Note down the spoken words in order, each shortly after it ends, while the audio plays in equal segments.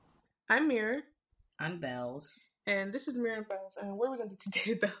I'm Mirror. I'm Bells. And this is Mirror and Bells. And what are we going to do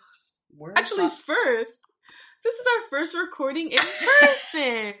today, Bells? First, this is our first recording in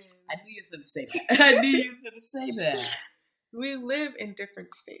person. I knew you were going to say that. We live in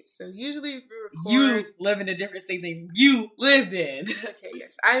different states. So usually we record... You live in a different state than you lived in. Okay,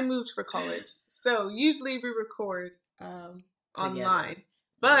 yes. I moved for college. So usually we record online.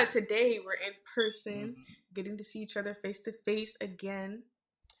 But today we're in person, getting to see each other face to face again.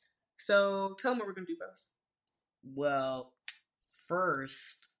 So tell them what we're going to do, Bells. Well,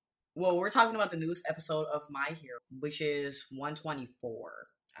 first, we're talking about the newest episode of My Hero, which is 124,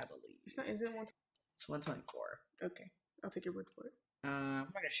 I believe. Is it 124? It's 124. Okay, I'll take your word for it.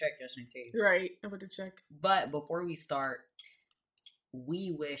 I'm going to check just in case. Right, I'm going to check. But before we start,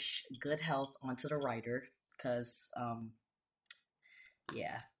 we wish good health onto the writer, because,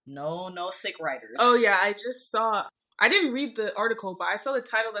 no sick writers. Oh yeah, I didn't read the article, but I saw the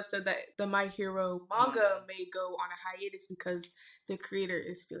title that said that the My Hero manga may go on a hiatus because the creator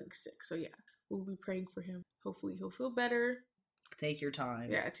is feeling sick. So yeah, we'll be praying for him. Hopefully he'll feel better. Take your time.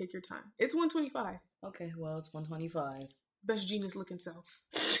 Yeah, take your time. It's 125. Okay, well, it's 125. Best Genius looking self.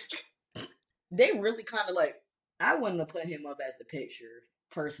 They really kind of I wouldn't have put him up as the picture,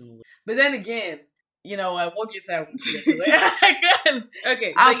 personally. But then again, you know what? We'll get to that when we get to it.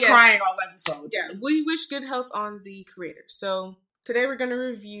 Okay. I was crying all episode. Yeah, we wish good health on the creator. So today we're going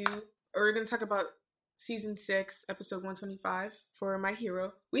to talk about season 6, episode 125 for My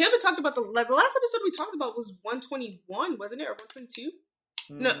Hero. We haven't talked about the last episode we talked about was 121, wasn't it? Or 122?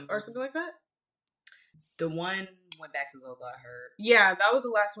 No, or something like that? The one went back to go got hurt. Yeah, that was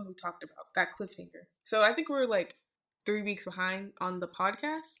the last one we talked about, that cliffhanger. So I think we're 3 weeks behind on the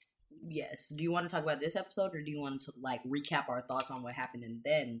podcast. Yes. Do you want to talk about this episode, or do you want to recap our thoughts on what happened and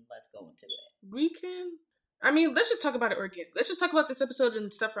then let's go into it? We can. I mean, let's just talk about it again. Let's just talk about this episode,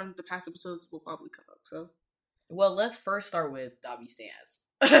 and stuff from the past episodes will probably come up. So, well, let's first start with Dobby's dance.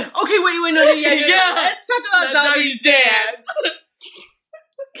 Okay, wait, no, yeah. Let's talk about Dobby's dance.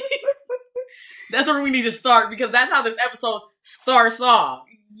 That's where we need to start, because that's how this episode starts off.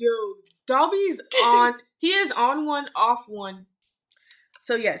 Yo, Dobby's on. He is on one, off one.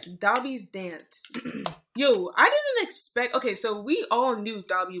 So yes, Dobby's dance. Yo, I didn't expect. Okay, so we all knew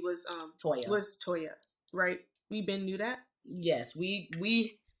Dobby was Toya, right? We been knew that. Yes, we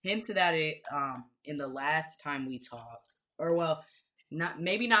hinted at it in the last time we talked, or well, not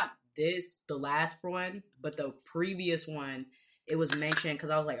the last one, but the previous one. It was mentioned because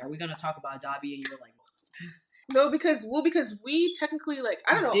I was like, "Are we gonna talk about Dobby?" And you're like, "No, because we technically I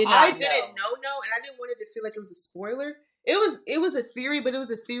don't know. I didn't know, and I didn't want it to feel like it was a spoiler." It was a theory, but it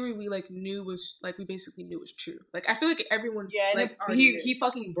was a theory we knew was we basically knew was true. I feel like everyone he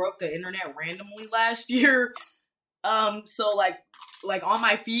fucking broke the internet randomly last year. So on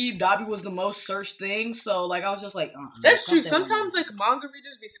my feed, Dobby was the most searched thing. So I was just that's true. Sometimes manga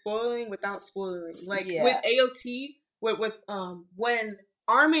readers be spoiling without spoiling. With AOT, with when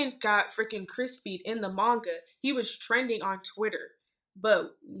Armin got freaking crispied in the manga, he was trending on Twitter,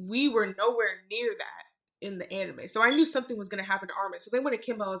 but we were nowhere near that in the anime. So I knew something was going to happen to Armin. So then when it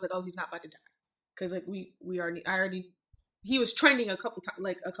came out, I was like, oh, he's not about to die. Because he was trending a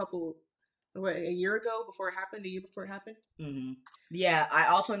year ago before it happened, a year before it happened. Mm-hmm. Yeah, I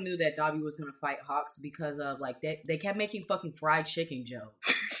also knew that Dobby was going to fight Hawks because of they kept making fucking fried chicken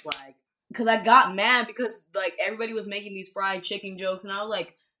jokes. Because I got mad because everybody was making these fried chicken jokes, and I was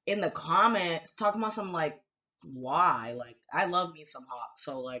in the comments talking about some why? I love me some Hawks,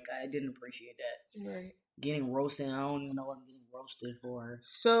 so I didn't appreciate that. Right. Getting roasted, I don't even know what I'm getting roasted for.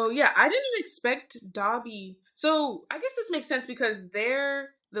 So yeah, I didn't expect Dobby. So I guess this makes sense because the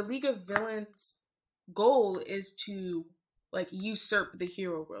League of Villains' goal is to usurp the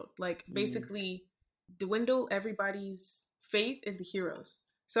hero world, basically dwindle everybody's faith in the heroes.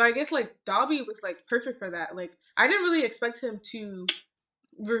 So I guess Dobby was perfect for that. I didn't really expect him to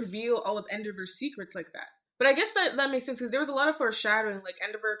reveal all of Endeavor's secrets like that. But I guess that makes sense because there was a lot of foreshadowing,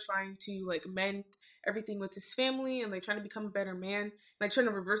 Endeavor trying to mend everything with his family and trying to become a better man, trying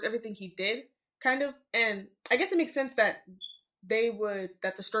to reverse everything he did, kind of. And I guess it makes sense that the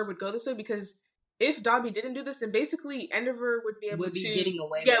story would go this way, because if Dobby didn't do this, then basically Endeavor would be getting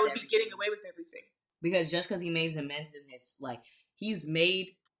away. Yeah, would be getting away with everything. Because just because he made amends in his he's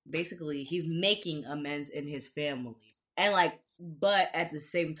making amends in his family, and but at the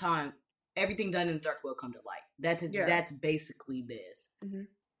same time, everything done in the dark will come to light. That's basically this.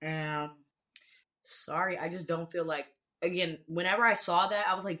 Mm-hmm. Sorry, I just don't feel again, whenever I saw that,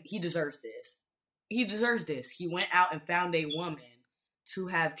 I was he deserves this. He deserves this. He went out and found a woman to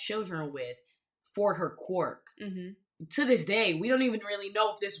have children with for her quirk. Mm-hmm. to this day, we don't even really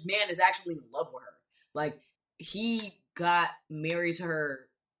know if this man is actually in love with her. Like, he got married to her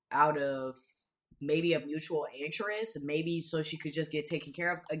out of maybe a mutual interest, maybe so she could just get taken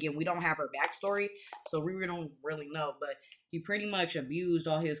care of. Again, we don't have her backstory, so we don't really know, but he pretty much abused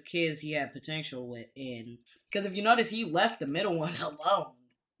all his kids he had potential with, and because if you notice, he left the middle ones alone.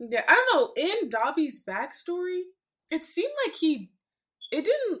 Yeah, I don't know. In Dobby's backstory, it seemed like I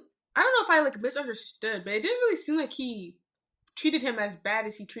don't know if I like misunderstood, but it didn't really seem like he treated him as bad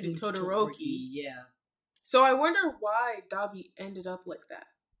as he treated Todoroki. Yeah. So I wonder why Dobby ended up like that.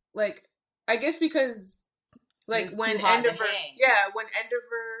 Like, I guess because, like, when Endeavor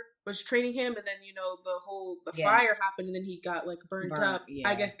was training him, and then, you know, the fire happened, and then he got, like, burnt up. Yeah.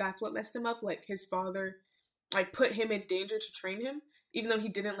 I guess that's what messed him up. Like, his father, like, put him in danger to train him, even though he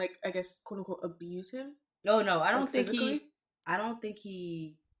didn't, like, I guess, quote unquote, abuse him. Oh no, I don't think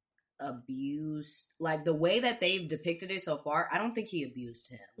he abused, like, the way that they've depicted it so far. I don't think he abused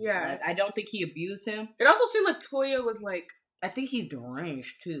him. Yeah, like, I don't think he abused him. It also seemed like Toya was like, I think he's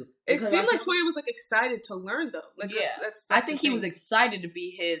deranged too. It seemed like Toya was like excited to learn though. Like, yeah, that's I think he was excited to be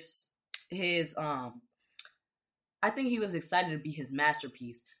his. I think he was excited to be his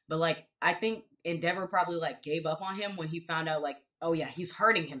masterpiece. But like, I think Endeavor probably like gave up on him when he found out like, oh yeah, he's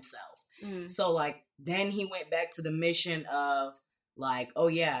hurting himself. Mm-hmm. So like, then he went back to the mission of like, oh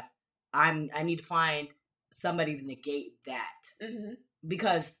yeah, I need to find somebody to negate that. Mm-hmm.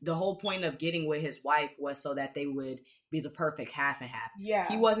 Because the whole point of getting with his wife was so that they would be the perfect half and half. Yeah.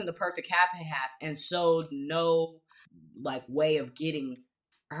 He wasn't the perfect half and half, and so no like way of getting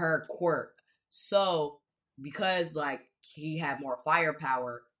her quirk. So because like he had more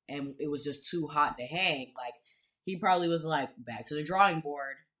firepower and it was just too hot to hang, like he probably was like back to the drawing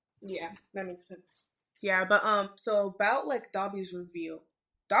board. Yeah, that makes sense. Yeah, but so about like Dobby's reveal.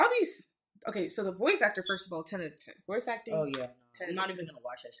 Okay, so the voice actor, first of all, 10 out of 10. Voice acting. Oh yeah. I'm not even gonna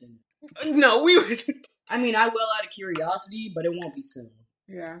watch that scene. No, we were. I mean, I will out of curiosity, but it won't be soon.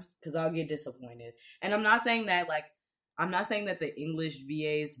 Yeah, because I'll get disappointed. And I'm not saying that the English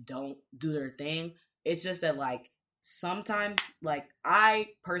VAs don't do their thing. It's just that like sometimes, like I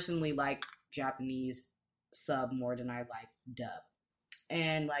personally like Japanese sub more than I like dub,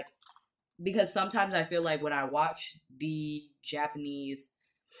 and like because sometimes I feel like when I watch the Japanese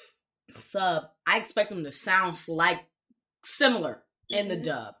sub, I expect them to sound like similar in the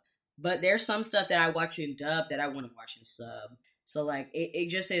dub, but there's some stuff that I watch in dub that I want to watch in sub. So like it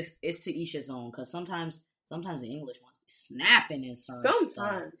just is, it's to each his own, because sometimes the English one be snapping in certain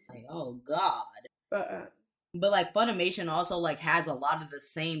stuff. Like, oh god. But like Funimation also like has a lot of the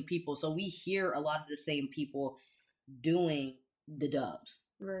same people, so we hear a lot of the same people doing the dubs.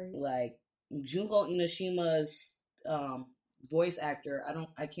 Right. Like Junko Inishima's voice actor,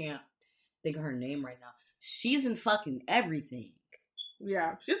 I can't think of her name right now. She's in fucking everything.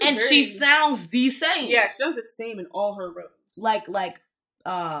 Yeah. She sounds the same. Yeah, she sounds the same in all her roles. Like,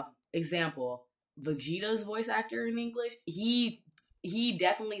 example, Vegeta's voice actor in English, he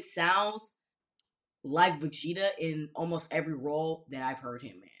definitely sounds like Vegeta in almost every role that I've heard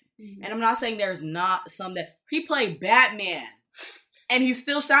him in. Mm-hmm. And I'm not saying there's not some that... He played Batman, and he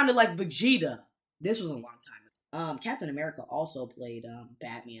still sounded like Vegeta. This was a long time ago. Captain America also played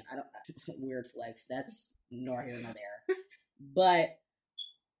Batman. Weird flex. That's nor here nor there. But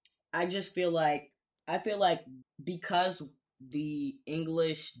I just feel like because the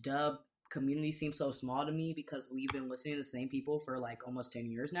English dub community seems so small to me, because we've been listening to the same people for like almost 10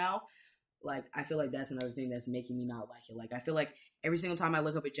 years now, like I feel like that's another thing that's making me not like it. Like I feel like every single time I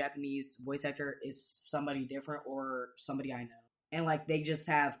look up a Japanese voice actor, it's somebody different or somebody I know, and like they just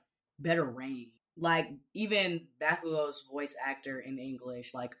have better range. Like even Bakugo's voice actor in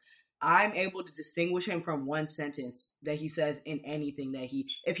English, like I'm able to distinguish him from one sentence that he says in anything that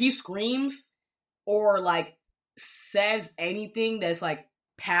if he screams or like says anything that's like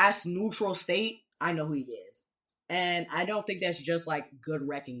past neutral state, I know who he is. And I don't think that's just like good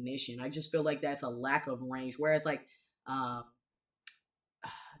recognition. I just feel like that's a lack of range. Whereas like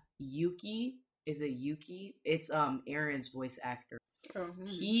Yuki, is it Yuki? It's Aaron's voice actor. Mm-hmm.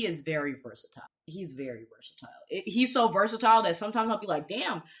 He is very versatile. He's very versatile. He's so versatile that sometimes I'll be like,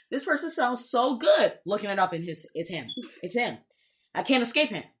 damn, this person sounds so good. Looking it up in it's him. It's him. I can't escape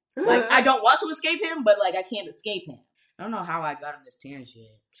him. Like, I don't want to escape him, but like, I can't escape him. I don't know how I got on this tangent.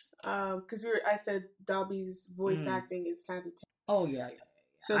 Because I said Dobby's voice acting is 10 out of 10. Oh, yeah.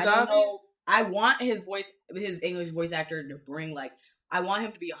 So Dobby's... I want his English voice actor to bring, like, I want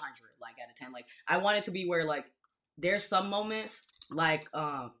him to be 100, like, out of 10. Like, I want it to be where, like, there's some moments, like,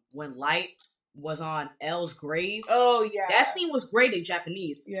 when Light was on L's grave. Oh, yeah. That scene was great in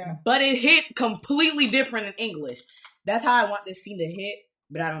Japanese. Yeah. But it hit completely different in English. That's how I want this scene to hit,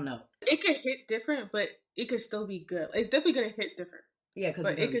 but I don't know. It could hit different, but it could still be good. It's definitely gonna hit different. Yeah, because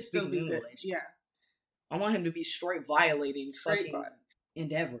but it could still be good. Yeah, I want him to be straight violating fucking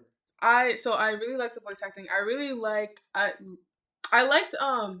Endeavor. I really liked the voice acting. I really liked I liked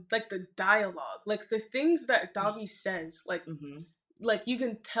like the dialogue, like the things that Dobby says. Like like you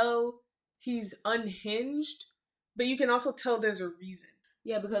can tell he's unhinged, but you can also tell there's a reason.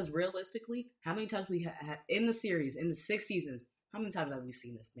 Yeah, because realistically, how many times we have in the series, in the 6 seasons, how many times have we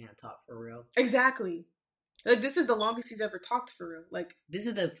seen this man talk for real? Exactly. Like, this is the longest he's ever talked for real. Like, this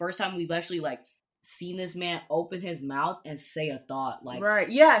is the first time we've actually, like, seen this man open his mouth and say a thought. Like, right.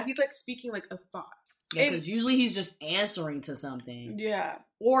 Yeah, he's, like, speaking, like, a thought. Yeah, because usually he's just answering to something. Yeah.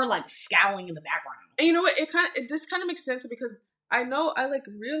 Or, like, scowling in the background. And you know what? This kind of makes sense because I know I, like,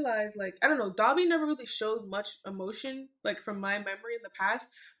 realized, like, I don't know, Dobby never really showed much emotion, like, from my memory in the past.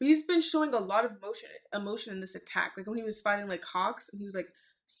 But he's been showing a lot of emotion in this attack. Like, when he was fighting, like, Hawks, and he was, like,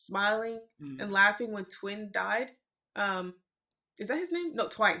 smiling and laughing when Twin died. Is that his name? No,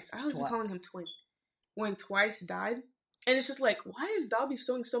 Twice. I was calling him Twin. When Twice died. And it's just like, why is Dobby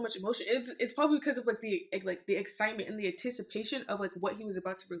showing so much emotion? It's probably because of, like, the excitement and the anticipation of, like, what he was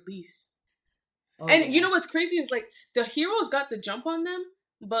about to release. Oh, and you know what's crazy is, like, the heroes got the jump on them,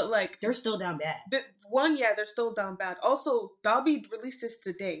 but, like... They're still down bad. They're still down bad. Also, Dobby released this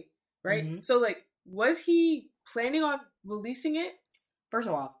today, right? Mm-hmm. So, like, was he planning on releasing it? First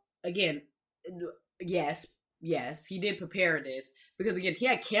of all, again, yes, he did prepare this. Because, again, he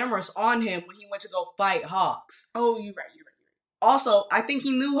had cameras on him when he went to go fight Hawks. Oh, you're right. Also, I think he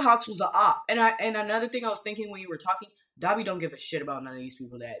knew Hawks was an op. And another thing I was thinking when you were talking... Dobby don't give a shit about none of these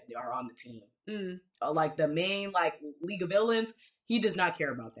people that are on the team. Like, the main, like, League of Villains, he does not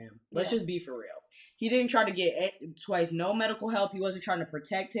care about them. Let's just be for real. He didn't try to get Twice no medical help. He wasn't trying to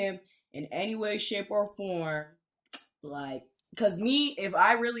protect him in any way, shape, or form. Like, because if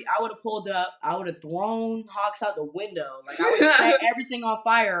I would have pulled up, I would have thrown Hawks out the window. Like, I would have set everything on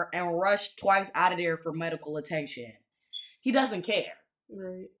fire and rushed Twice out of there for medical attention. He doesn't care.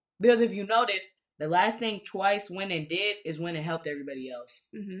 Right. Because if you notice... The last thing Twice went and did is when it helped everybody else.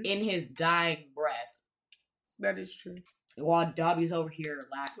 In his dying breath. That is true. While Dobby's over here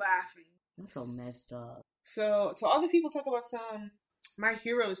laughing. That's so messed up. So all the people talk about my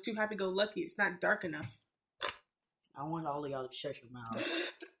hero is too happy-go-lucky. It's not dark enough. I want all of y'all to shut your mouth.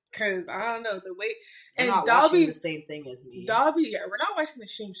 Because, I don't know, the way... You're not watching the same thing as me. Dobby, yeah, we're not watching the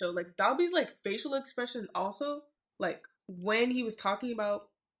same show. Like, Dobby's, like, facial expression also, like, when he was talking about...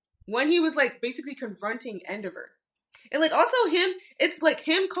 When he was, like, basically confronting Endeavor. And, like, also it's, like,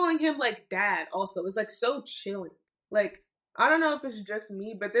 him calling him, like, dad also. It's, like, so chilling. Like, I don't know if it's just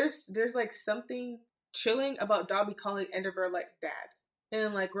me, but there's like, something chilling about Dobby calling Endeavor, like, dad.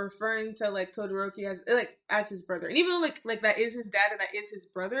 And, like, referring to, like, Todoroki as his brother. And even though, like that is his dad and that is his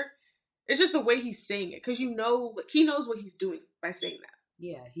brother, it's just the way he's saying it. Because, you know, like, he knows what he's doing by saying that.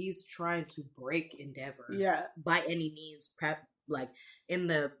 Yeah, he's trying to break Endeavor. Yeah. By any means, like, in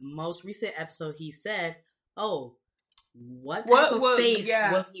the most recent episode, he said, "Oh, what type of face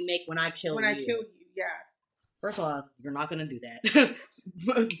will he make when I kill you?" When I kill you, yeah. First of all, you're not gonna do that.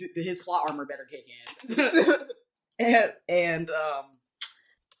 His plot armor better kick in. and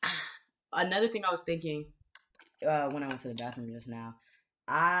another thing I was thinking when I went to the bathroom just now,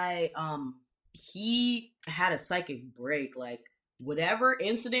 he had a psychic break. Like, whatever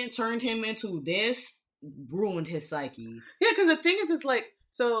incident turned him into this. Ruined his psyche. Yeah, because the thing is, it's like,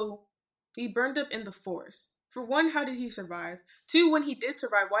 so he burned up in the forest. For one, how did he survive? Two, when he did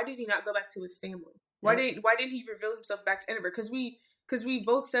survive, why did he not go back to his family? Why didn't he reveal himself back to Endeavor? Because we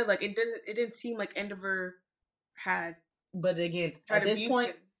both said, like, it didn't seem like Endeavor had. But again, at this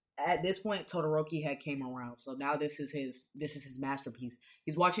point, Todoroki had came around. So now this is his masterpiece.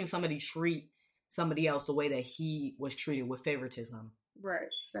 He's watching somebody treat somebody else the way that he was treated with favoritism. Right.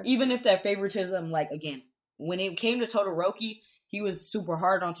 Even if that favoritism, like, again, when it came to Todoroki, he was super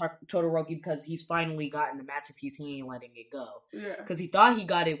hard on Todoroki because he's finally gotten the masterpiece. He ain't letting it go. Yeah. Because he thought he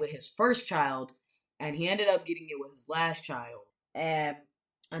got it with his first child, and he ended up getting it with his last child. And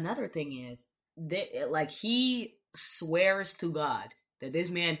another thing is, that, like, he swears to God that this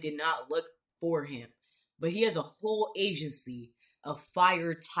man did not look for him. But he has a whole agency of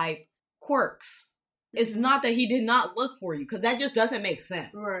fire-type quirks. It's not that he did not look for you, because that just doesn't make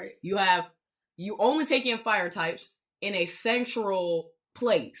sense. Right. You only take in fire types in a central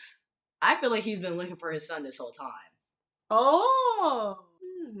place. I feel like he's been looking for his son this whole time. Oh.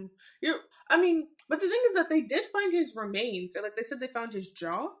 But the thing is that they did find his remains. Or, like, they said they found his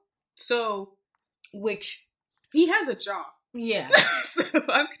jaw. So, he has a jaw. Yeah. So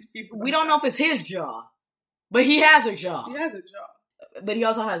I'm confused. We don't know if it's his jaw. But he has a job. He has a job. But he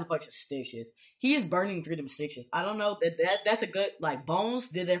also has a bunch of stitches. He is burning through them stitches. I don't know that's a good like Bones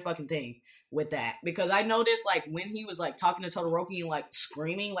did their fucking thing with that because I noticed like when he was like talking to Todoroki and like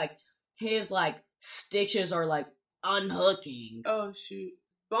screaming like his like stitches are like unhooking. Oh shoot,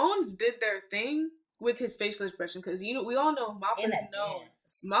 Bones did their thing with his facial expression because we all know Mappa's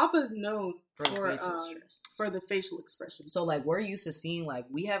known for the facial expression. So like we're used to seeing like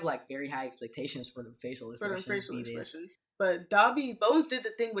we have like very high expectations for the facial expressions. But Bones did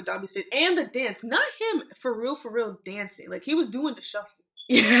the thing with Dobby's face and the dance. Not him for real dancing. Like he was doing the shuffle.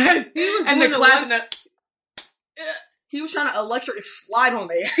 Yes, he was and doing the clapping. He was trying to electric slide on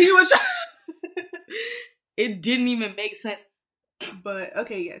there. He was. It didn't even make sense. But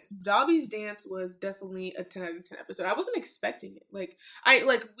okay, yes, Dobby's dance was definitely a 10 out of 10 episode. I wasn't expecting it. We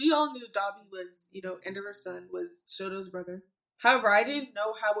all knew Dobby was, Endeavor's son was Shoto's brother. However, I didn't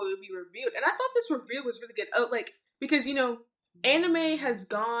know how it would be revealed, and I thought this reveal was really good. Because anime has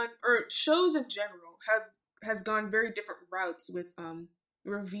gone, or shows in general has gone very different routes with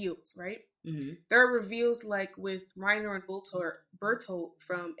reveals, right? Mm-hmm. There are reveals like with Reiner and Bertolt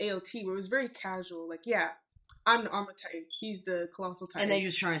from AOT, where it was very casual. Like, yeah, I'm the Armor Titan. He's the Colossal Titan. And they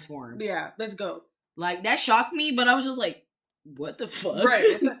just transformed. Yeah, let's go. Like, that shocked me, but I was just like, what the fuck? Right,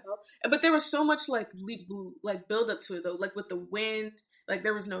 what the hell? But there was so much, build up to it, though. Like, with the wind, like,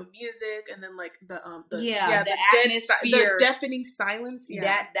 there was no music, and then, like, the atmosphere. The deafening silence.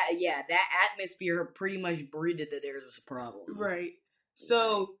 Yeah. That atmosphere pretty much breeded that there was a problem. Right.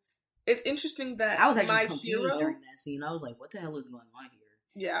 So, it's interesting that I was actually confused during that scene. I was like, what the hell is going on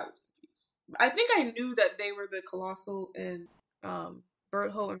here? Yeah, I was confused. I think I knew that they were the Colossal and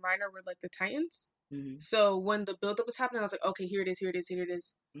Bertholdt and Reiner were like the Titans. Mm-hmm. So when the buildup was happening, I was like, okay, here it is.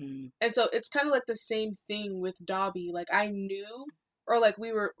 Mm-hmm. And so it's kind of like the same thing with Dobby. Like I knew, or like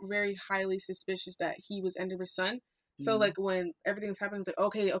we were very highly suspicious that he was Endeavor's son. Mm-hmm. So like when everything was happening, it's like,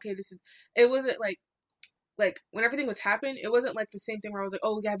 okay, it wasn't like when everything was happening, it wasn't like the same thing where I was like,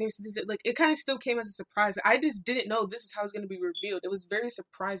 oh yeah, there's this, like it kind of still came as a surprise. I just didn't know this was how it was going to be revealed. It was very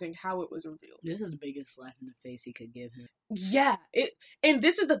surprising how it was revealed. This is the biggest slap in the face he could give him. Yeah, and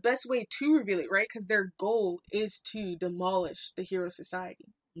this is the best way to reveal it, right? Because their goal is to demolish the Hero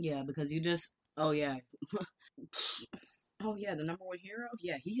Society. Yeah, because you just, oh yeah, the number one hero,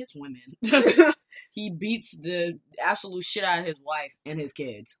 yeah, he hits women. He beats the absolute shit out of his wife and his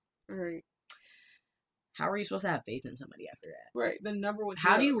kids. Right. How are you supposed to have faith in somebody after that? Right, the number one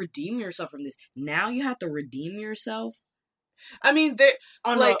hero. How do you redeem yourself from this? Now you have to redeem yourself? I mean, I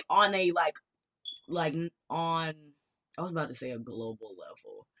was about to say a global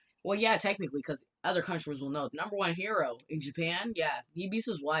level. Well, yeah, technically, because other countries will know. The number one hero in Japan, yeah, he beats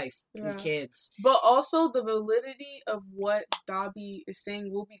his wife and kids. But also, the validity of what Dobby is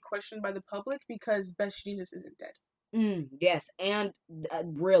saying will be questioned by the public because Best Jeanist isn't dead. Yes, and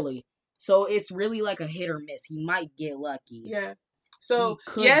really. So it's really like a hit or miss. He might get lucky. Yeah. So,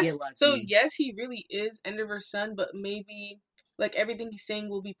 get lucky. So, yes, he really is Endeavor's son, but maybe like everything he's saying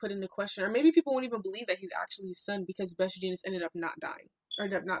will be put into question, or maybe people won't even believe that he's actually his son because Best Jeanist ended up not dying or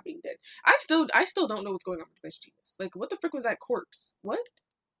ended up not being dead. I still don't know what's going on with Best Jeanist. Like, what the frick was that corpse? What?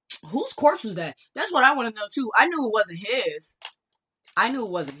 Whose corpse was that? That's what I want to know too. I knew it wasn't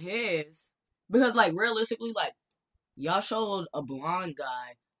his. Because like realistically, like y'all showed a blonde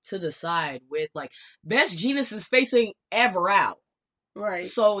guy to the side with like Best Jeanist is facing Ever out. Right.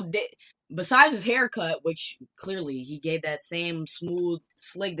 So besides his haircut, which clearly he gave that same smooth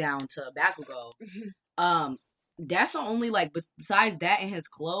slick down to Bakugo, that's the only like. Besides that and his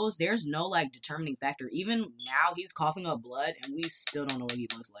clothes, there's no like determining factor. Even now, he's coughing up blood, and we still don't know what he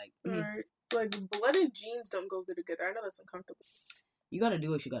looks like. Right. Like blood and jeans don't go good together. I know that's uncomfortable. You gotta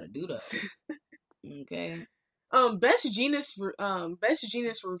do what you gotta do, though. Okay. Best Jeanist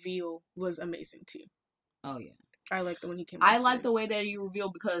reveal was amazing too. Oh yeah. I like the one he came. I like the way that you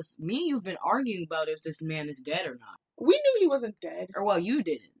revealed because me and you've been arguing about if this man is dead or not. We knew he wasn't dead. Or well, you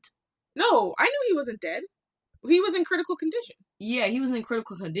didn't. No, I knew he wasn't dead. He was in critical condition. Yeah, he was in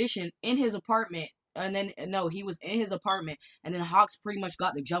critical condition in his apartment, and then he was in his apartment, and then Hawks pretty much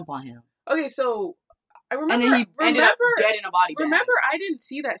got the jump on him. Okay, so I remember, and then he ended up dead in a body bag. Remember, I didn't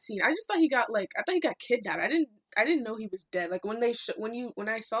see that scene. I just thought he got kidnapped. I didn't know he was dead. Like when I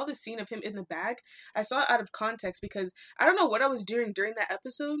saw the scene of him in the bag, I saw it out of context because I don't know what I was doing during that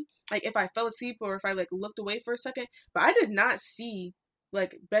episode. Like if I fell asleep or if I like looked away for a second, but I did not see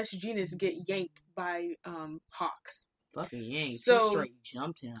like Best Jeanist get yanked by Hawks. Fucking yanked. So, he straight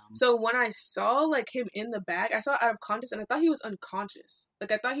jumped him. So when I saw like him in the bag, I saw it out of context and I thought he was unconscious.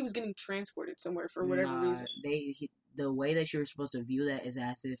 Like I thought he was getting transported somewhere for whatever reason. the way that you're supposed to view that is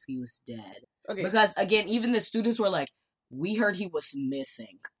as if he was dead. Okay. Because again, even the students were like, we heard he was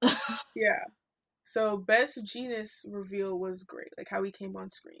missing. Yeah. So Best Genius reveal was great, like how he came on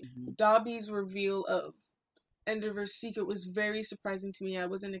screen. Mm-hmm. Dobby's reveal of Endeavor's secret was very surprising to me. I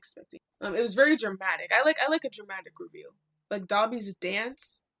wasn't expecting. It was very dramatic. I like a dramatic reveal. Like Dobby's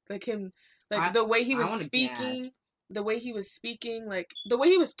dance, like him, like the way he was speaking, the way he was speaking, like the way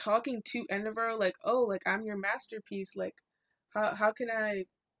he was talking to Endeavor, like, oh, like I'm your masterpiece. Like, how can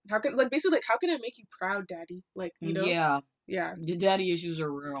like basically like how can I make you proud, Daddy? Like, you know. Yeah. The daddy issues are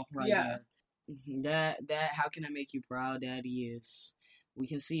real, right? Yeah. There. That how can I make you proud, Daddy? Is we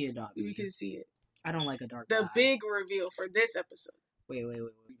can see it, Dobby. We can see it. I don't like a dark. The guy. big reveal for this episode. Wait.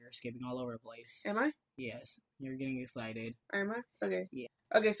 You're skipping all over the place. Am I? Yes. You're getting excited. Am I? Okay. Yeah.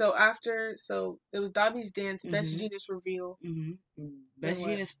 Okay, so it was Dobby's dance, Best Genius reveal. Mm-hmm. Best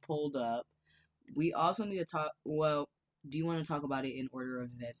Genius pulled up. We also need to talk, well, do you want to talk about it in order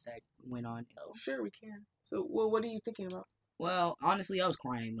of events that went on? Sure, we can. So, well, what are you thinking about? Well, honestly, I was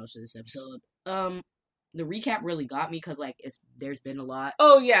crying most of this episode. The recap really got me because, like, there's been a lot.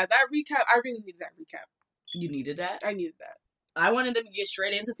 Oh, yeah, that recap, I really needed that recap. You needed that? I needed that. I wanted them to get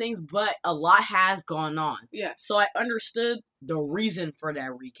straight into things, but a lot has gone on. Yeah. So I understood the reason for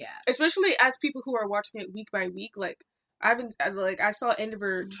that recap. Especially as people who are watching it week by week, like, I saw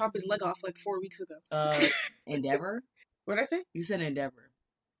Endeavor chop his leg off, like, 4 weeks ago. Endeavor? What did I say? You said Endeavor.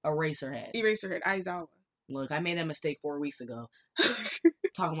 Eraserhead. Eraserhead, Aizawa. Look, I made that mistake 4 weeks ago.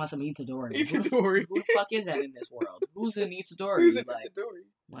 Talking about some Itadori. Itadori. Who the fuck is that in this world? Who's in Itadori? Who's in Itadori?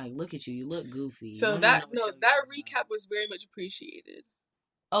 Like, look at you. You look goofy. So that recap was very much appreciated.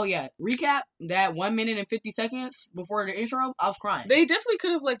 Oh, yeah. Recap, that 1 minute and 50 seconds before the intro, I was crying. They definitely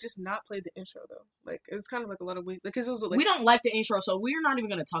could have, like, just not played the intro, though. Like, it was kind of, like, a lot of ways. Because it was, like... We don't like the intro, so we're not even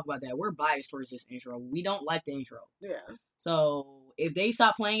going to talk about that. We're biased towards this intro. We don't like the intro. Yeah. So, if they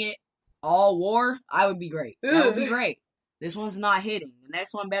stop playing it all war, I would be great. That would be great. This one's not hitting. The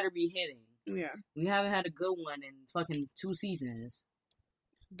next one better be hitting. Yeah. We haven't had a good one in fucking 2 seasons.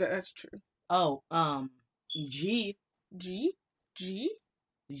 That's true. Oh, G. He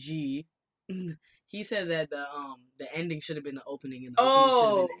said that the ending should have been the opening and the opening should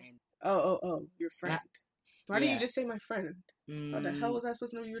have been the end. Oh, your friend. Why did you just say my friend? What the hell was I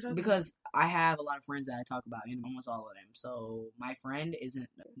supposed to know you were talking about? Because I have a lot of friends that I talk about, and almost all of them. So my friend isn't,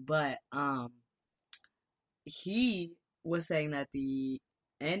 but he was saying that the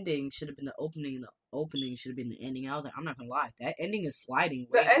ending should have been the opening, and the opening should have been the ending. I was like, I'm not gonna lie, that ending is sliding.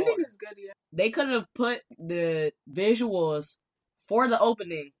 The ending is good, yeah. They could have put the visuals for the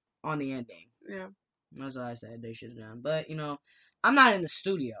opening on the ending. Yeah, that's what I said they should have done. But you know, I'm not in the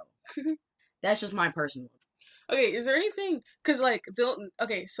studio. That's just my personal. Okay, is there anything? Because, like,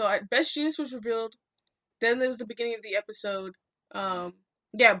 so Best Genius was revealed. Then there was the beginning of the episode.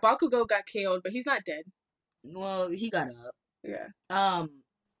 Yeah, Bakugo got KO'd, but he's not dead. Well, he got up. Yeah.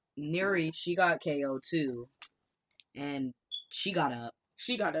 Neri, she got KO'd too. And she got up.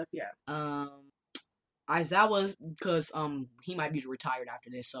 Yeah. Aizawa, because, he might be retired after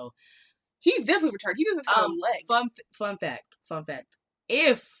this, so. He's definitely retired. He doesn't have a leg. Fun fact.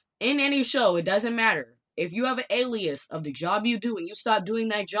 If, in any show, it doesn't matter. If you have an alias of the job you do and you stop doing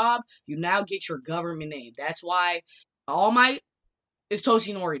that job, you now get your government name. That's why All Might is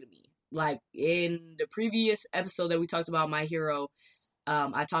Toshinori to me. Like, in the previous episode that we talked about My Hero,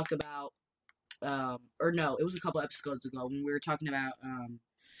 I talked about, it was a couple episodes ago when we were talking about,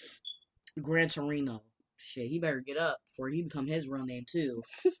 Gran Torino. Shit, he better get up before he become his real name, too.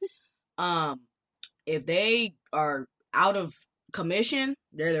 If they are out of commission,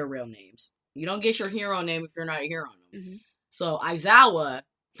 they're their real names. You don't get your hero name if you're not a hero name. Mm-hmm. So, Aizawa,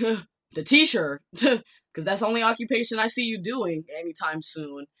 the teacher, because that's the only occupation I see you doing anytime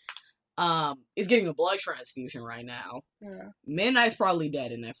soon, is getting a blood transfusion right now. Yeah. Midnight's probably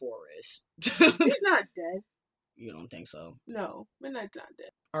dead in that forest. He's not dead. You don't think so? No, Midnight's not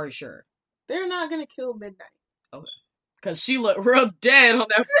dead. Are you sure? They're not gonna kill Midnight. Okay. Because she looked real dead on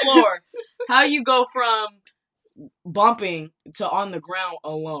that floor. How you go from bumping to on the ground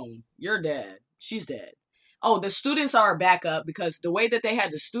alone? You're dead. She's dead. Oh, the students are back up because the way that they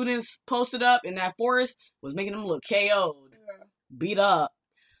had the students posted up in that forest was making them look KO'd, beat up.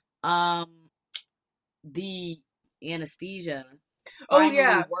 The anesthesia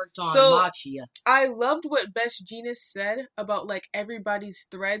finally worked on Machia. I loved what Best Genius said about, like, everybody's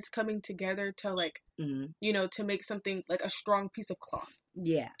threads coming together to, like, you know, to make something, like, a strong piece of cloth.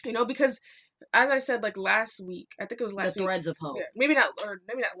 Yeah. You know, because, as I said, like, last week, I think it was last week. The threads of hope. Yeah, maybe not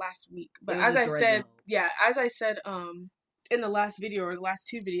last week, but as I said, in the last video or the last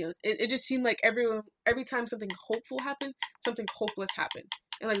two videos, it just seemed like every time something hopeful happened, something hopeless happened.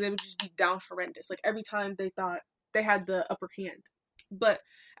 And like they would just be down horrendous. Like every time they thought they had the upper hand. But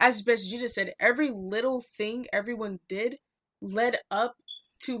as Best Gina said, every little thing everyone did led up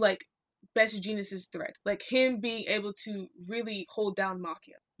to like Best Genius's threat. Like him being able to really hold down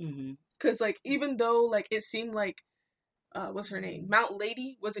Makia. Mm-hmm. Cause like even though like it seemed like what's her name? Mount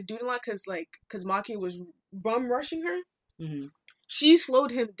Lady was a doing a lot cause Makia was bum rushing her. Mm-hmm. She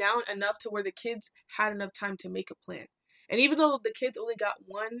slowed him down enough to where the kids had enough time to make a plan. And even though the kids only got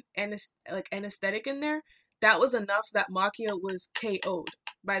one anesthetic in there, that was enough that Makia was KO'd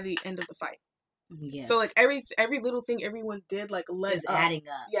by the end of the fight. Yes. So like every little thing everyone did like led is up. adding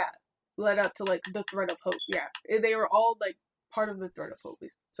up. Yeah, led up to like the threat of hope. Yeah, they were all like part of the threat of hope.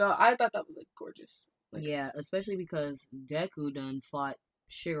 So I thought that was like gorgeous. Like, yeah, especially because Deku done fought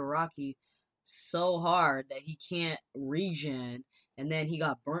Shigaraki so hard that he can't regen, and then he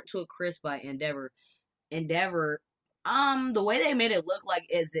got burnt to a crisp by Endeavor. The way they made it look like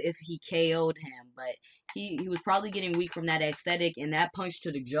as if he KO'd him, but he was probably getting weak from that aesthetic, and that punch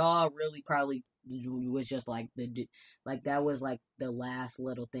to the jaw really probably was just like that was like the last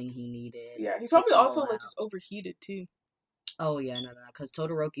little thing he needed. Yeah, he's probably also like just overheated too. Oh yeah, no, because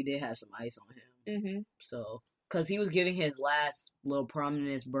Todoroki did have some ice on him. Mm-hmm. So, because he was getting his last little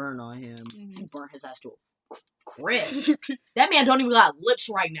prominence burn on him, he burnt his ass to a crisp. That man don't even got lips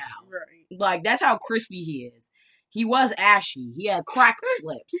right now. Right. Like that's how crispy he is. He was ashy. He had cracked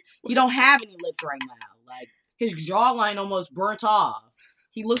lips. He don't have any lips right now. Like his jawline almost burnt off.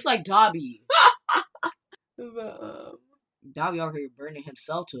 He looks like Dobby. Dobby over here burning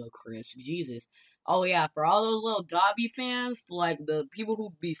himself to a crisp. Jesus. Oh yeah, for all those little Dobby fans, like the people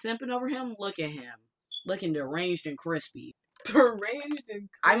who be simping over him, look at him. Looking deranged and crispy. Deranged and crispy?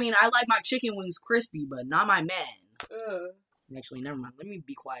 I mean, I like my chicken wings crispy, but not my man. Actually, never mind. Let me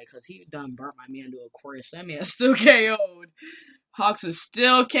be quiet, because he done burnt my man to a crisp. That man's still KO'd. Hawks is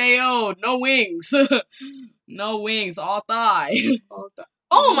still KO'd. No wings. No wings. All thigh. All thigh.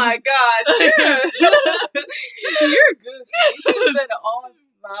 Oh my gosh. Yeah. You're good. You should have said all thigh.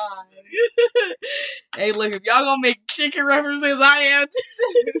 Hey, look, if y'all gonna make chicken references, I am.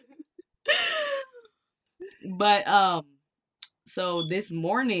 But, so this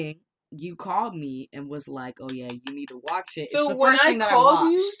morning, you called me and was like, "Oh yeah, you need to watch it." So it's the when first I thing that called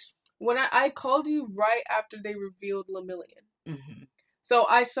I I called you right after they revealed Lemillion. Mm-hmm. So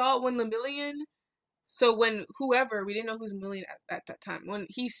I saw when Lemillion. So when whoever, we didn't know who's Lemillion at that time, when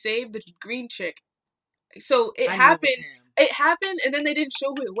he saved the green chick. So it happened. It happened, and then they didn't show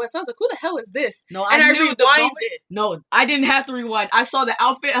who it was. So I was like, "Who the hell is this?" No, and I knew rewinded. No, I didn't have to rewind. I saw the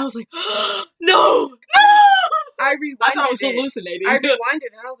outfit. I was like, "No!" I rewinded. I thought I was hallucinating. I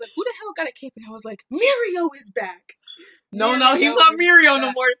rewinded, and I was like, "Who the hell got a cape?" And I was like, "Mirio is back." No, he's not Mirio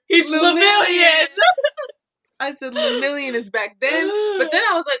no more. He's Lemillion. I said Lemillion is back then, but then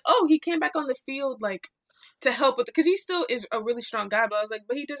I was like, "Oh, he came back on the field like to help with because he still is a really strong guy." But I was like,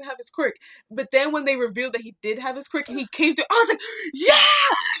 "But he doesn't have his quirk." But then when they revealed that he did have his quirk and he came through, I was like, "Yeah!"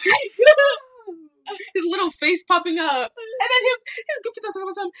 His little face popping up, and then his goofy stuff talking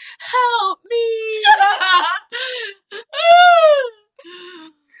about something. Help me!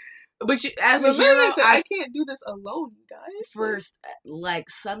 But as a hero, I can't do this alone, you guys. First, like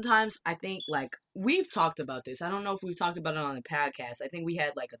sometimes I think like we've talked about this. I don't know if we've talked about it on the podcast. I think we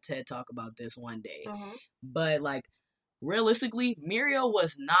had like a TED talk about this one day. But like realistically, Mirio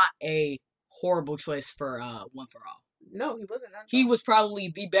was not a horrible choice for One for All. No, he wasn't. He was probably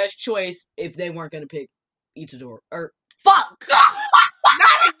the best choice if they weren't going to pick Itadori. Or, fuck!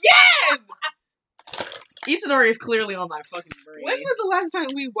 Not again! Itadori is clearly on my fucking brain. When was the last time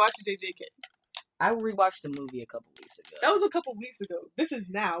we watched JJK? I rewatched the movie a couple weeks ago. That was a couple weeks ago. This is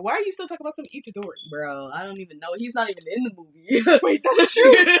now. Why are you still talking about some Itadori? Bro, I don't even know. He's not even in the movie. Wait, that's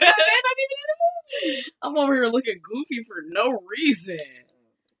true. They're not even in the movie. I'm over here looking goofy for no reason.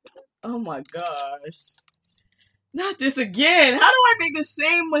 Oh my gosh. Not this again. How do I make the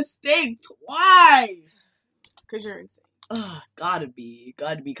same mistake twice? Because you're insane. Gotta be,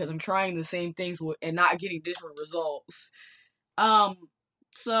 because I'm trying the same things and not getting different results.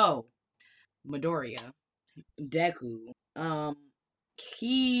 So, Midoriya, Deku,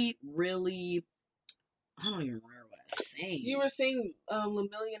 he really, I don't even remember what I was saying. You were saying,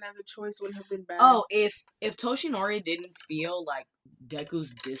 Lemillion as a choice wouldn't have been bad. Oh, if Toshinori didn't feel like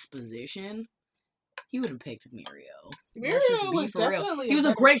Deku's disposition, he would have picked Mirio. Mirio was definitely He was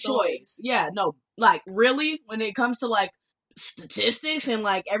a great choice. Yeah, no, like, really, when it comes to, like, statistics and,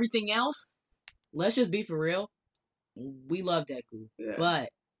 like, everything else, let's just be for real. We love Deku. Yeah.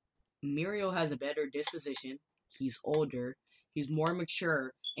 But Mirio has a better disposition. he's older, he's more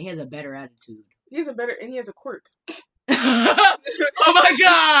mature, and he has a better attitude. He has a quirk. Oh my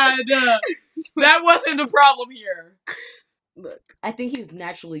god! That wasn't the problem here. Look. I think he's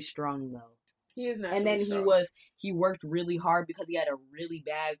naturally strong, though. He is naturally And then strong. he worked really hard because he had a really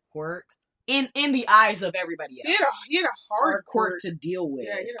bad quirk. In the eyes of everybody else. He had a hard quirk to deal with.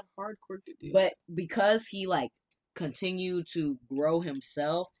 Yeah, he had a hard quirk to deal with. But because he, like, continued to grow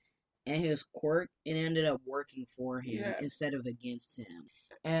himself and his quirk, it ended up working for him instead of against him.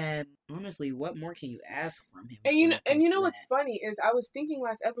 And honestly, what more can you ask from him? And you know what's funny is I was thinking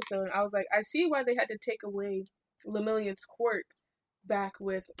last episode, and I was like, I see why they had to take away Lemillion's quirk back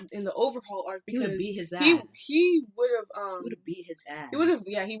in the Overhaul arc, because he would beat his ass. He would have beat his ass. He would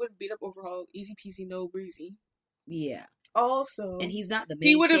have beat up Overhaul easy peasy no breezy. Yeah. Also, and he's not the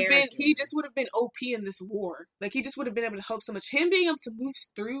main character. He just would have been OP in this war. Like, he just would have been able to help so much. Him being able to move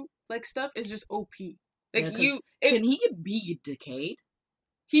through like stuff is just OP. Like, can he be decayed?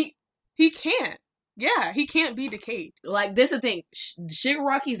 He can't. Yeah, he can't be decayed. Like, this is the thing.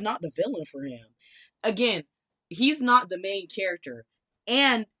 Shigaraki's not the villain for him. Again, he's not the main character.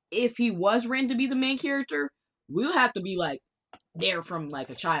 And if he was written to be the main character, we'll have to be, like, there from, like,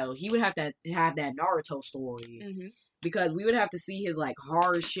 a child. He would have to have that Naruto story. Mm-hmm. Because we would have to see his, like,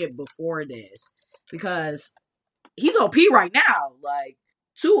 hardship before this. Because he's OP right now. Like,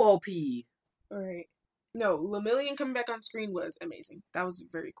 too OP. Alright. No, Lemillion coming back on screen was amazing. That was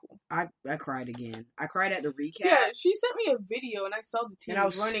very cool. I cried again. I cried at the recap. Yeah, she sent me a video and I saw the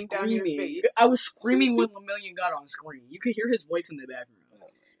tears running down your face. I was screaming when Lemillion got on screen. You could hear his voice in the background.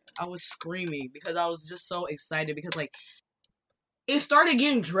 I was screaming because I was just so excited because, like, it started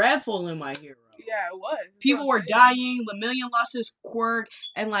getting dreadful in My Hero. Yeah, it was. People were dying. Lemillion lost his quirk,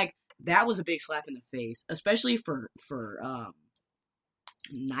 and, like, that was a big slap in the face, especially for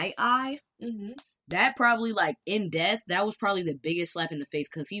Night Eye. Mm-hmm. That probably, like, in death, that was probably the biggest slap in the face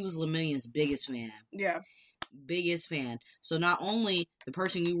because he was Lemillion's biggest fan. Yeah. Biggest fan. So not only the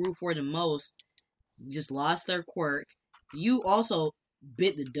person you root for the most just lost their quirk, you also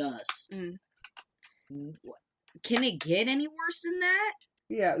bit the dust. Mm. Can it get any worse than that?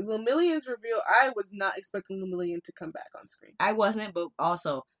 Yeah, Lemillion's reveal, I was not expecting Lemillion to come back on screen. I wasn't, but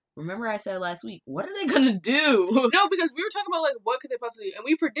also, remember I said last week, what are they gonna do? No, because we were talking about, like, what could they possibly do? And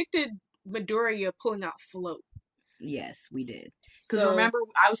we predicted Midoriya pulling out Float. Yes, we did. Because remember,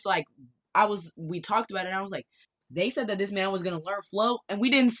 we talked about it, and I was like, they said that this man was gonna learn Float, and we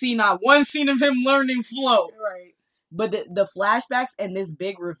didn't see not one scene of him learning Float. Right. But the flashbacks and this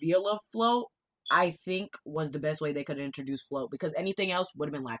big reveal of Float, I think, was the best way they could introduce Float, because anything else would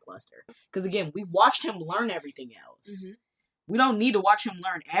have been lackluster. Because, again, we've watched him learn everything else. Mm-hmm. We don't need to watch him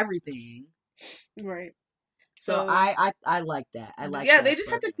learn everything. Right. So I like that. I like. Yeah, that they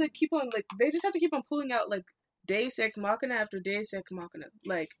just have to keep on pulling out, like, Deus Ex Machina after Deus Ex Machina.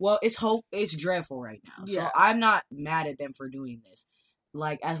 Like, well, it's dreadful right now. Yeah. So I'm not mad at them for doing this.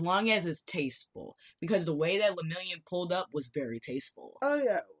 Like, as long as it's tasteful, because the way that Lemillion pulled up was very tasteful. Oh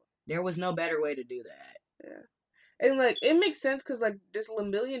yeah. There was no better way to do that. Yeah. And, like, it makes sense because, like, this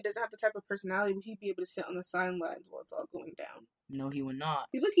Lemillion doesn't have the type of personality where he'd be able to sit on the sidelines while it's all going down. No, he would not.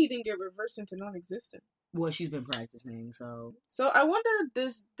 He didn't get reversed into non-existent. Well, she's been practicing, so... So, I wonder,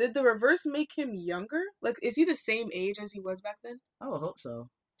 did the reverse make him younger? Like, is he the same age as he was back then? I would hope so.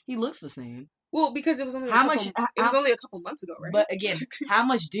 He looks the same. Well, because it was only only a couple months ago, right? But, again, how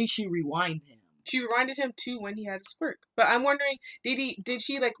much did she rewind him? She rewinded him to when he had his quirk. But I'm wondering, did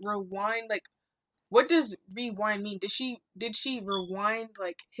she, like, rewind, like... What does rewind mean? Did she rewind,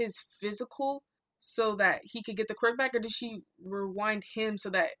 like, his physical so that he could get the quirk back, or did she rewind him so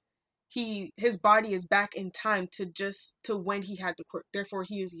that his body is back in time to when he had the quirk? Therefore,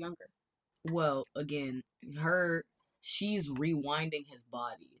 he is younger. Well, again, she's rewinding his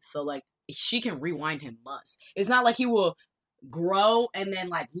body, so, like, she can rewind him once. It's not like he will grow and then,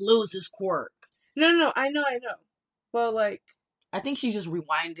 like, lose his quirk. No, I know. Well, like, I think she just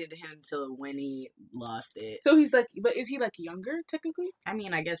rewinded him to when he lost it. So he's, like, but is he, like, younger, technically? I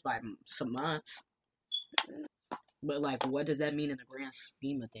mean, I guess by some months. But, like, what does that mean in the grand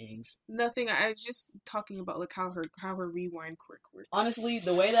scheme of things? Nothing. I was just talking about, like, how her rewind quirk works. Honestly,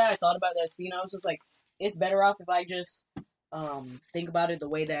 the way that I thought about that scene, I was just like, it's better off if I just think about it the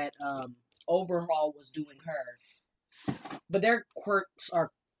way that Overhaul was doing her. But their quirks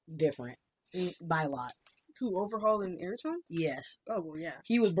are different by a lot. Who, Overhaul and Airton? Yes. Oh, well, yeah.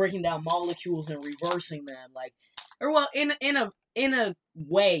 He was breaking down molecules and reversing them, like, or well, in a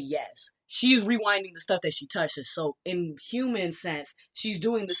way, yes. She's rewinding the stuff that she touches. So, in human sense, she's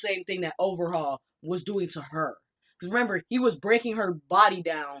doing the same thing that Overhaul was doing to her. Because remember, he was breaking her body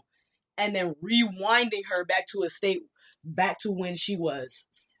down and then rewinding her back to a state, back to when she was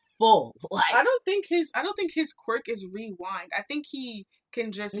full. Like, I don't think his quirk is rewind. I think he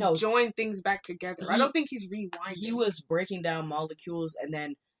can just join things back together. I don't think he's rewinding. He was breaking down molecules and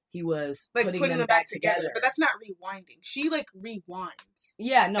then he was like putting them back together. But that's not rewinding. She like rewinds.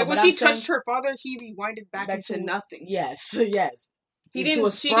 Yeah, no. Like, when she touched her father, he rewinded back into nothing. Yes. He didn't.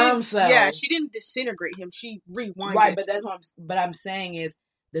 A sperm cell. Yeah, she didn't disintegrate him. She rewinded. Right, but that's what I'm saying is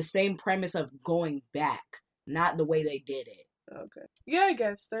the same premise of going back, not the way they did it. Okay. Yeah, I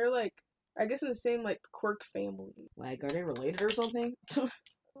guess they're like, I guess in the same like quirk family. Like, are they related or something?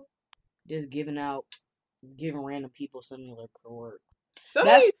 Just giving random people similar quirk.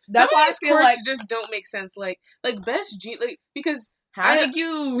 That's why I feel like just don't make sense. Like Best Jean, like, because how did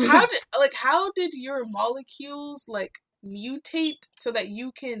your molecules like mutate so that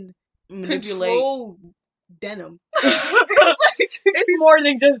you can control denim? It's more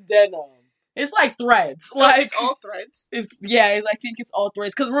than just denim. It's like threads. Like, it's all threads. I think it's all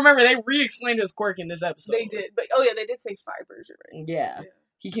threads. Because remember, they re-explained his quirk in this episode. They did, but they did say fibers, right? Yeah.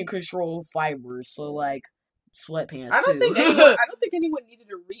 He can control fibers, so like sweatpants. I don't think anyone needed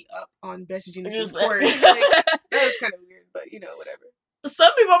to re-up on Best Jeanist' quirk. Like, that was kind of weird, but whatever.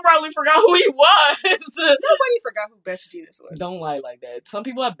 Some people probably forgot who he was. Nobody forgot who Best Jeanist was. Don't lie like that. Some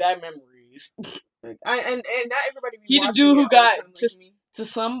people have bad memories. And not everybody. He the dude who got to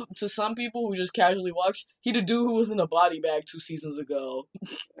some people who just casually watched. He the dude who was in a body bag 2 seasons ago.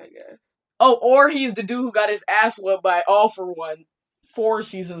 I guess. Oh, or he's the dude who got his ass whooped by All For One 4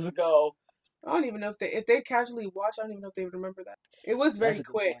 seasons ago. I don't even know if they casually watch. I don't even know if they would remember that. It was very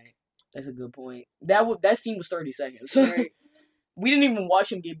quick. That's a good point. That scene was 30 seconds. Right. We didn't even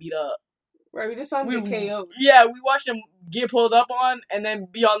watch him get beat up. Right, we just saw him get KO'd. Yeah, we watched him get pulled up on and then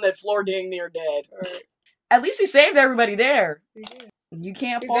be on that floor dang near dead. Right. At least he saved everybody there. He did. You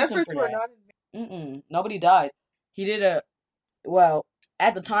can't His fault him efforts for were that. not. Nobody died. He did well,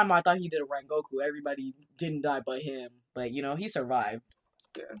 at the time I thought he did a Rengoku. Everybody didn't die but him. But, he survived.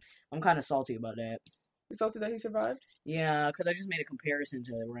 Yeah. I'm kind of salty about that. You salty that he survived? Yeah, because I just made a comparison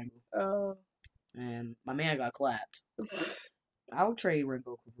to Rengoku. Oh. And my man got clapped. I would trade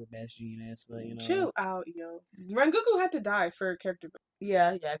Rengoku for Best Jeanist, but Chill out, yo. Rengoku had to die for a character.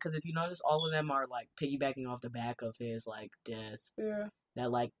 Yeah, because if you notice, all of them are like piggybacking off the back of his like death. Yeah.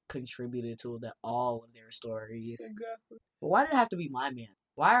 That like contributed to all of their stories. Exactly. But why did it have to be my man?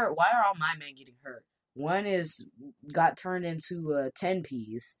 Why are all my men getting hurt? One got turned into a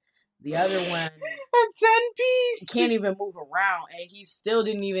 10-piece. The other one a 10-piece can't even move around, and he still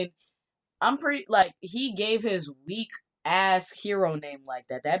didn't even. I'm pretty like he gave his weak ass hero name like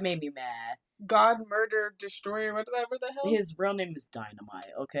that. That made me mad. God, Murder, Destroyer, whatever the hell? His real name is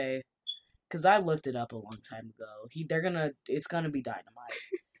Dynamite, okay? Because I looked it up a long time ago. It's gonna be Dynamite.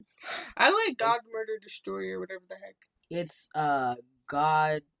 I like God, Murder, Destroyer, whatever the heck. It's,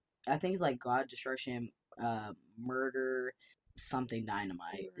 God, I think it's like God, Destruction, Murder, something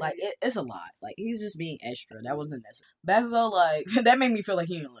Dynamite. Right. Like, it's a lot. Like, he's just being extra. That wasn't necessary. Bakugo, like, that made me feel like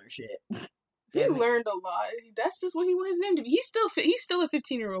he didn't learn shit. He learned a lot. That's just what he want his name to be. He's still a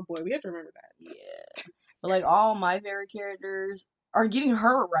 15-year-old boy. We have to remember that. Yeah. But like all my favorite characters are getting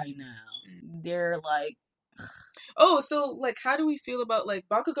hurt right now. They're like oh, so like how do we feel about like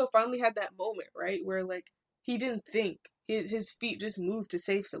Bakugo finally had that moment, right? Where like he didn't think. His feet just moved to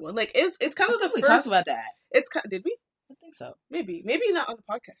save someone. Like it's kind of the we first talked about that. Did we? I think so. Maybe not on the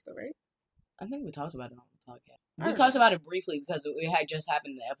podcast though, right? I think we talked about it on the podcast. We talked about it briefly because it had just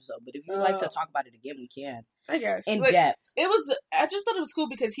happened in the episode. But if you'd like to talk about it again, we can. I guess. In depth. I just thought it was cool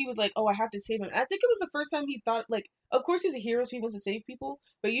because he was like, oh, I have to save him. And I think it was the first time he thought, like, of course he's a hero, so he wants to save people.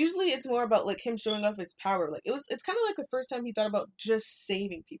 But usually it's more about, like, him showing off his power. Like, it's kind of like the first time he thought about just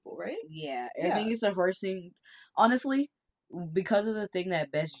saving people, right? Yeah. I think it's the first thing. Honestly, because of the thing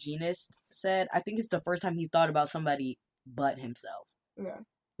that Best Jeanist said, I think it's the first time he thought about somebody but himself. Yeah.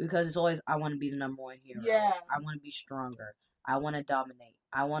 Because it's always, I want to be the number one hero. Yeah. I want to be stronger. I want to dominate.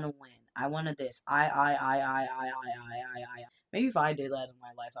 I want to win. I want to this. I. Maybe if I did that in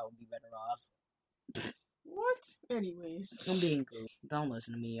my life, I would be better off. What? Anyways. I'm being cool. Don't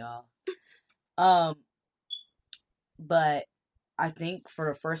listen to me, y'all. But I think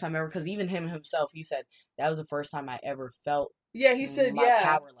for the first time ever, because even him himself, he said, that was the first time I ever felt yeah, he said, my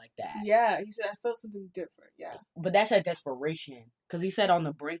power like that. Yeah, he said, I felt something different, yeah. But that's that desperation. Because he said on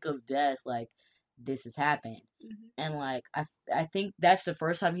the brink of death, like, this has happened. Mm-hmm. And, like, I think that's the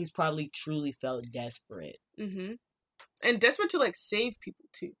first time he's probably truly felt desperate. Mm-hmm. And desperate to, like, save people,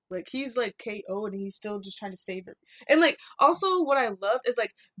 too. Like, he's, like, KO'd and he's still just trying to save her. And, like, also what I loved is,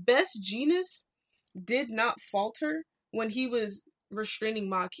 like, Best Jeanist did not falter when he was restraining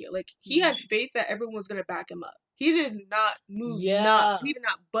Makia. Like, he had faith that everyone was gonna back him up. He did not move. Yeah. He did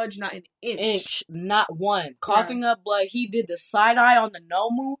not budge, not an inch. Not one. Coughing up blood. He did the side eye on the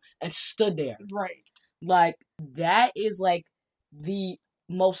Nomu and stood there. Right. Like, that is, like, the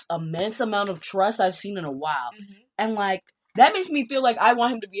most immense amount of trust I've seen in a while. Mm-hmm. And, like, that makes me feel like I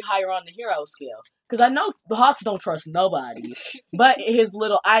want him to be higher on the hero scale. Because I know the Hawks don't trust nobody. But his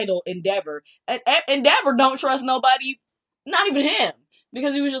little idol, Endeavor. And Endeavor don't trust nobody, not even him.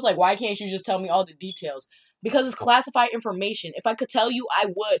 Because he was just like, why can't you just tell me all the details? Because it's classified information. If I could tell you, I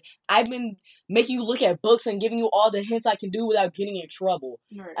would. I've been making you look at books and giving you all the hints I can do without getting in trouble.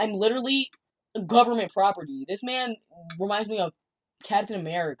 Right. I'm literally government property. This man reminds me of Captain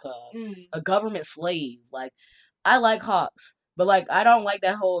America, a government slave. Like, I like Hawks, but, like, I don't like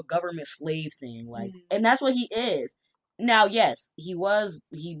that whole government slave thing. Like, and that's what he is. Now, yes, he was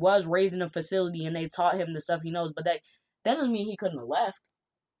raised in a facility and they taught him the stuff he knows, but that doesn't mean he couldn't have left.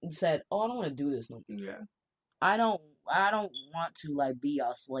 He said, "Oh, I don't want to do this no more. Yeah. I don't want to, like, be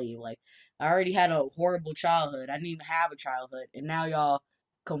y'all slave. Like, I already had a horrible childhood. I didn't even have a childhood, and now y'all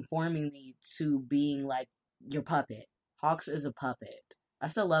conforming me to being, like, your puppet. Hawks is a puppet. I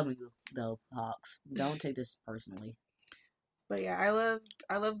still love you, though, Hawks. Don't take this personally." But yeah, I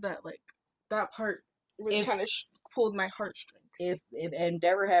love that, like, that part really kind of pulled my heartstrings. If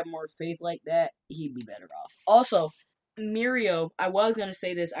Endeavor had more faith like that, he'd be better off. Also, Mirio, I was going to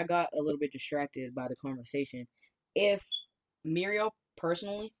say this, I got a little bit distracted by the conversation. If Mirio,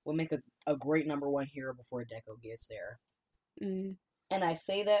 personally, would make a great number one hero before Deco gets there. And I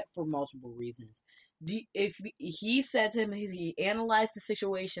say that for multiple reasons. If he said to him, he analyzed the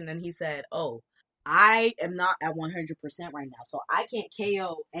situation and he said, "Oh, I am not at 100% right now, so I can't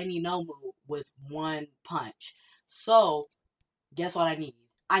KO any Nomu with one punch. So, guess what I need?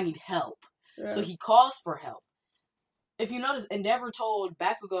 I need help." Yeah. So he calls for help. If you notice, Endeavor told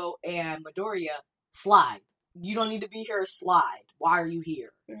Bakugo and Midoriya, "Slide. You don't need to be here, slide. Why are you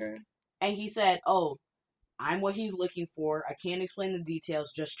here?" Mm-hmm. And he said, "Oh, I'm what he's looking for. I can't explain the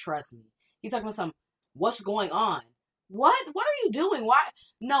details, just trust me." He's talking about what's going on? What? What are you doing? Why?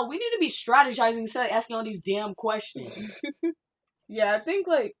 No, we need to be strategizing instead of asking all these damn questions. Yeah, I think,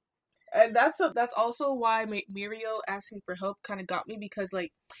 like, and that's also why Mirio asking for help kind of got me, because,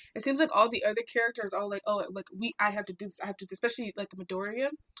 like, it seems like all the other characters are like, "Oh, like, I have to do this, I have to do this," especially, like, Midoriya.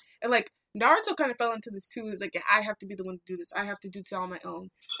 And, like, Naruto kind of fell into this too. It's like, I have to be the one to do this. I have to do this on my own.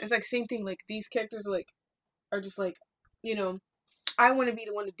 And it's like, same thing, like, these characters are just like, you know, I want to be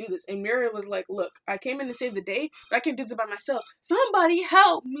the one to do this. And Mirio was like, "Look, I came in to save the day, but I can do this by myself. Somebody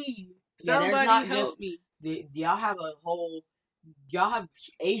help me. Somebody help me." Y'all have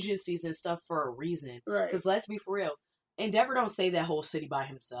agencies and stuff for a reason. Right. Because let's be for real, Endeavor don't save that whole city by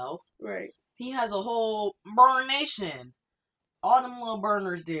himself. Right. He has a whole burn nation. All them little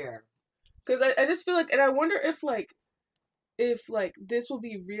burners there. Because I just feel like, and I wonder if this will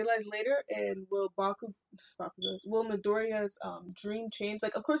be realized later, and will Midoriya's dream change?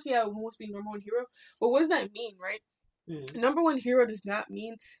 Like, of course, yeah, he wants to be number one hero, but what does that mean, right? Number one hero does not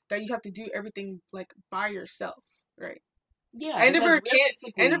mean that you have to do everything, like, by yourself, right? Yeah,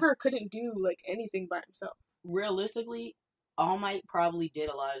 Endeavor couldn't do, like, anything by himself. Realistically, All Might probably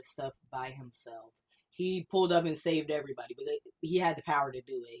did a lot of stuff by himself. He pulled up and saved everybody, but he had the power to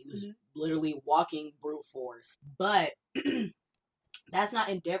do it. He was literally walking brute force. But that's not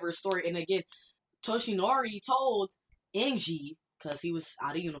Endeavor's story. And again, Toshinori told Enji, because he was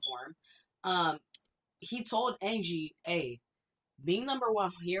out of uniform, he told Enji, "Hey, being number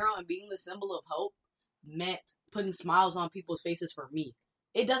one hero and being the symbol of hope meant putting smiles on people's faces for me.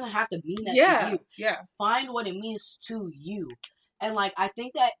 It doesn't have to mean that to you. Yeah. Find what it means to you." And, like, I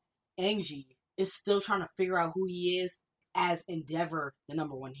think that Enji is still trying to figure out who he is as Endeavor, the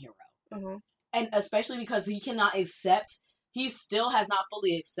number one hero. Mm-hmm. And especially because he still has not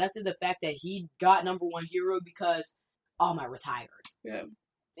fully accepted the fact that he got number one hero because All Might retired. Yeah.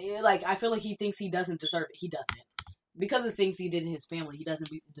 Like, I feel like he thinks he doesn't deserve it. He doesn't. Because of things he did in his family, he doesn't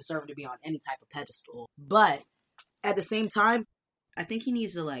deserve to be on any type of pedestal. But at the same time, I think he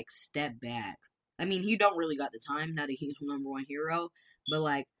needs to, like, step back. I mean, he don't really got the time now that he's number one hero, but,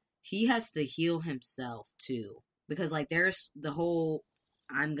 like, he has to heal himself, too. Because, like, there's the whole,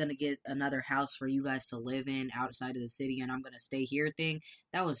 "I'm gonna get another house for you guys to live in outside of the city, and I'm gonna stay here" thing.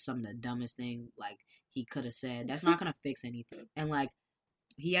 That was some of the dumbest thing, like, he could have said. That's not gonna fix anything. And, like,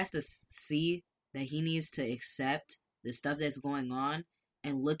 he has to see that he needs to accept the stuff that's going on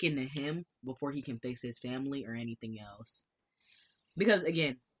and look into him before he can fix his family or anything else. Because,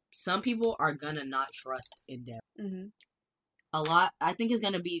 again, some people are gonna not trust Endeavor. Mm-hmm. A lot. I think there's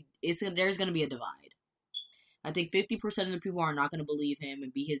gonna be a divide. I think 50% of the people are not going to believe him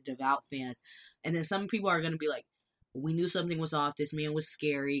and be his devout fans. And then some people are going to be like, we knew something was off. This man was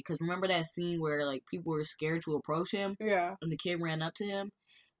scary. Because remember that scene where, like, people were scared to approach him? Yeah. And the kid ran up to him?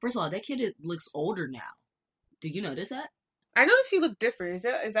 First of all, that kid looks older now. Did you notice that? I noticed he looked different. Is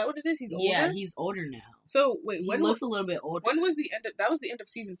that what it is? He's older? Yeah, he's older now. So, wait, he looks a little bit older. When was the end of... That was the end of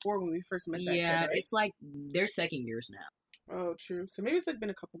season 4 when we first met that kid, right? It's like their second years now. Oh, true. So maybe it's like been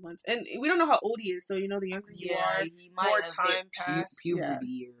a couple months. And we don't know how old he is, so, you know, the younger you are, he might more have time passed. Puberty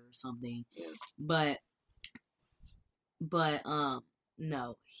year or something. Yeah. But,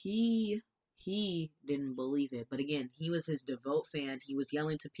 no. He didn't believe it. But again, he was his devout fan. He was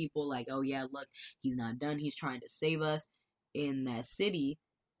yelling to people like, oh yeah, look, he's not done. He's trying to save us in that city.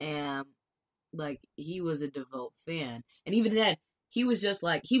 And, like, he was a devout fan. And even then, he was just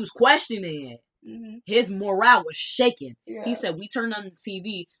like, he was questioning it. Mm-hmm. His morale was shaking. Yeah. He said, we turned on the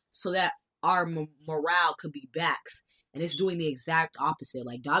TV so that our morale could be back. And it's doing the exact opposite.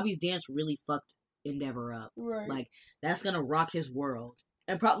 Like, Dobby's dance really fucked Endeavor up. Right. Like, that's gonna rock his world.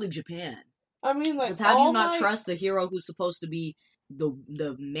 And probably Japan. I mean, like, how do you not trust the hero who's supposed to be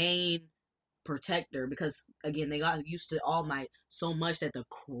the main protector? Because, again, they got used to All Might so much that the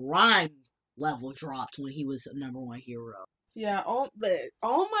crime level dropped when he was number 1 hero. Yeah, All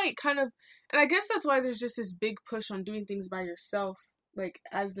Might kind of... And I guess that's why there's just this big push on doing things by yourself, like,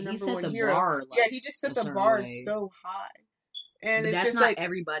 as the number 1 hero. Bar, like, he just set the bar so high. And but it's that's just not like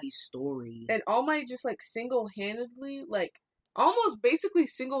everybody's story. And All Might just like single-handedly, like almost basically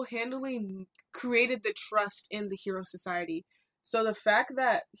single-handedly created the trust in the Hero Society. So the fact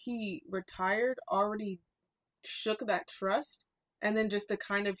that he retired already shook that trust, and then just the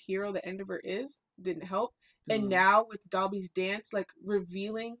kind of hero that Endeavor is didn't help. And now with Dobby's dance, like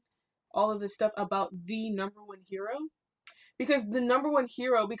revealing all of this stuff about the number 1 hero, because the number 1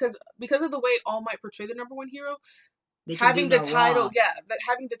 hero, because of the way All Might portrayed the number 1 hero. Having the title,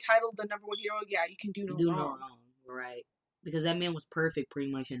 having the title, the number 1 hero, you can do no wrong. Right? Because that man was perfect,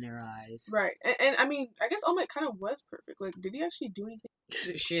 pretty much in their eyes. Right, and I mean, I guess All Might kind of was perfect. Like, did he actually do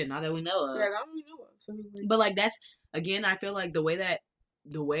anything? Shit, not that we know of. Yeah, not that we know of. So but like, that's again, I feel like the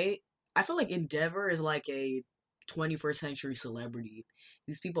way I feel like Endeavor is like a 21st century celebrity.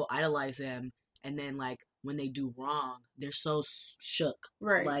 These people idolize them, and then like when they do wrong, they're so shook.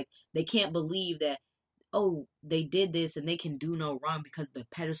 Right, like they can't believe that. Oh, they did this and they can do no wrong because of the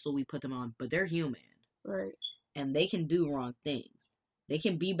pedestal we put them on. But they're human. Right. And they can do wrong things. They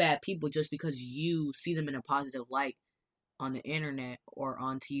can be bad people just because you see them in a positive light on the internet or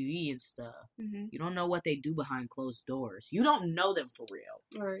on TV and stuff. Mm-hmm. You don't know what they do behind closed doors. You don't know them for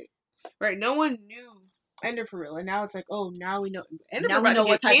real. Right. Right. No one knew Ender for real. And now it's like, oh, now we know. Ender now we know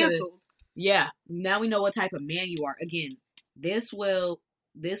what type canceled. Now we know what type of man you are. Again, this will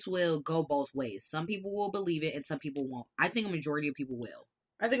go both ways. Some people will believe it and some people won't. I think a majority of people will.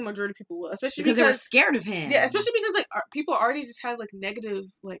 I think a majority of people will, especially because they were scared of him. Yeah, especially because like people already just had like negative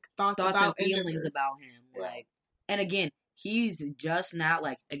like thoughts about and feelings about him. Yeah. Like, and again, he's just not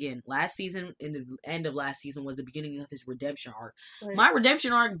like last season. In the end of last season was the beginning of his redemption arc. Right. My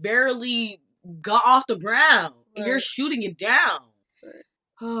redemption arc barely got off the ground. Right. You're shooting it down.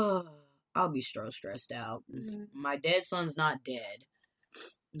 Right. I'll be stressed out. Mm-hmm. My dead son's not dead.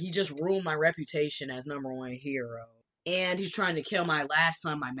 He just ruined my reputation as number 1 hero. And he's trying to kill my last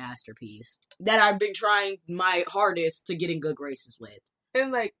son, my masterpiece. That I've been trying my hardest to get in good graces with.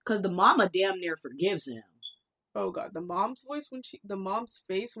 And like... Because the mama damn near forgives him. Oh god, the mom's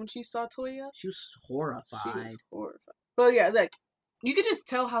face when she saw Toya? She was horrified. But yeah, like, you could just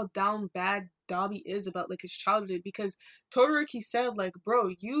tell how down bad Dobby is about like his childhood. Because Todoroki said like, bro,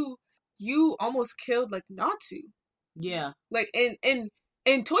 you almost killed like Natsu. Yeah. Like, and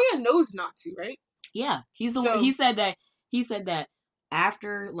Toya knows Natsu, right? Yeah, he said that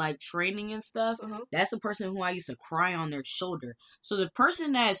after like training and stuff, that's the person who I used to cry on their shoulder. So the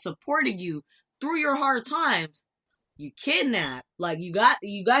person that supported you through your hard times, you kidnapped. Like you got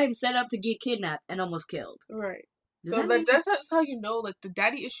him set up to get kidnapped and almost killed. Right. So like that's how you know like the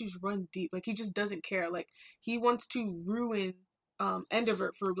daddy issues run deep. Like he just doesn't care. Like he wants to ruin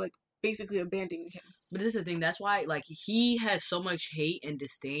Endeavor for like basically abandoning him. But this is the thing. That's why like he has so much hate and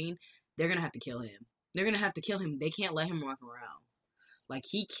disdain. They're going to have to kill him. They're going to have to kill him. They can't let him walk around. Like,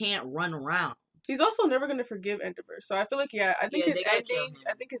 he can't run around. He's also never going to forgive Endeavor. So I feel like, I think his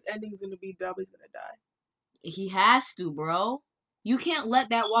ending is going to be Dobby's going to die. He has to, bro. You can't let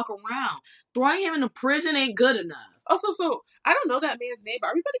that walk around. Throwing him in the prison ain't good enough. Also, so, I don't know that man's name, but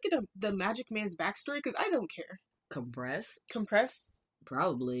are we about to get the Magic Man's backstory? Because I don't care. Compress?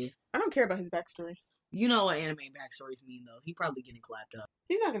 Probably. I don't care about his backstory. You know what anime backstories mean, though. He probably getting clapped up.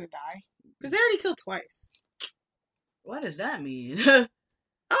 He's not gonna die. Because they already killed twice. What does that mean? I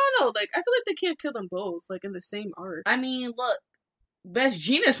don't know. Like, I feel like they can't kill them both, like, in the same arc. I mean, look, Best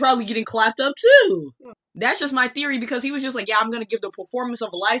Gina's probably getting clapped up too. Yeah. That's just my theory because he was just like, yeah, I'm gonna give the performance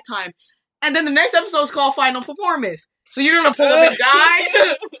of a lifetime. And then the next episode's called Final Performance. So you're gonna pull up and die? You're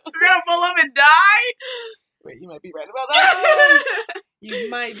gonna pull up and die? Wait, you might be right about that one. You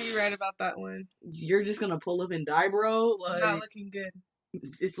might be right about that one. You're just gonna pull up and die, bro? It's Like, not looking good.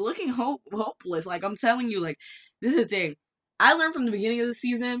 it's looking hopeless. Like, I'm telling you, like, this is the thing. I learned from the beginning of the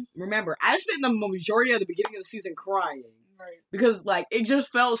season. Remember, I spent the majority of the beginning of the season crying. Right. Because, like, it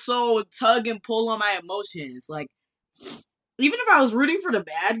just felt so tug and pull on my emotions. Like, even if I was rooting for the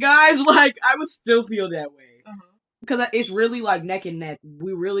bad guys, like, I would still feel that way. Because it's really, like, neck and neck.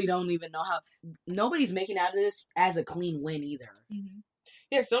 We really don't even know how... Nobody's making out of this as a clean win, either. Mm-hmm.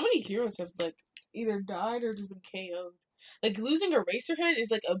 Yeah, so many heroes have, like, either died or just been KO'd. Like, losing Eraserhead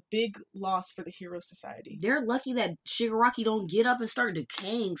is, like, a big loss for the Hero Society. They're lucky that Shigaraki don't get up and start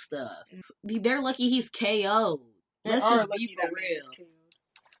decaying stuff. They're lucky he's KO'd. Let's just be for real.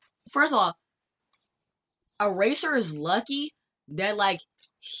 First of all, Eraser is lucky that, like,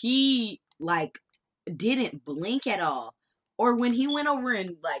 he, like, didn't blink at all. Or when he went over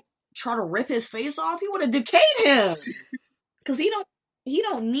and, like, tried to rip his face off, he would have decayed him. Because he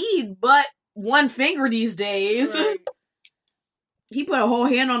don't need but one finger these days. Right. He put a whole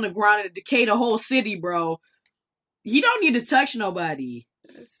hand on the ground and decayed a whole city, bro. He don't need to touch nobody.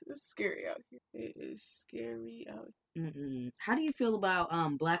 It's scary out here. It is scary out here. How do you feel about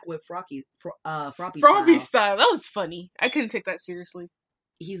Black Whip Froppy style? That was funny. I couldn't take that seriously.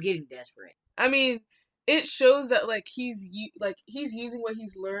 He's getting desperate. I mean, it shows that like he's using what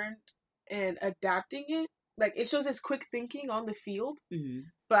he's learned and adapting it. Like, it shows his quick thinking on the field. Mm-hmm.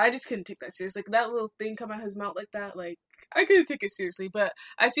 But I just couldn't take that seriously. Like, that little thing come out his mouth like that, like, I couldn't take it seriously. But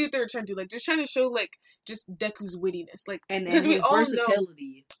I see what they were trying to do. Like, just trying to show, like, just Deku's wittiness. Like, and his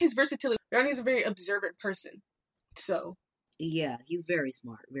versatility. His versatility. Ronnie's a very observant person. So. Yeah, he's very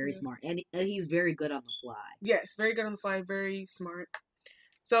smart. Very smart. And he's very good on the fly. Yes, very good on the fly. Very smart.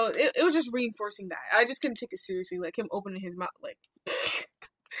 So, it was just reinforcing that. I just couldn't take it seriously. Like, him opening his mouth, like.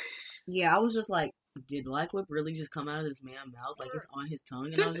 Yeah, I was just like, did Black Whip really just come out of this man's mouth? Like, it's on his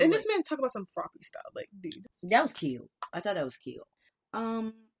tongue? And this man talk about some Froppy style. Like, dude. That was cute. I thought that was cute.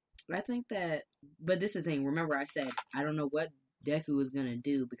 I think that... But this is the thing. Remember, I said, I don't know what Deku is gonna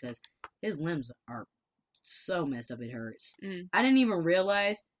do because his limbs are so messed up it hurts. I didn't even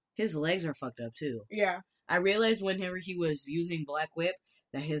realize his legs are fucked up, too. Yeah. I realized whenever he was using Black Whip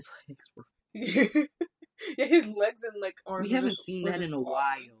that his legs were... Yeah, his legs and, like, arms. We haven't seen that in a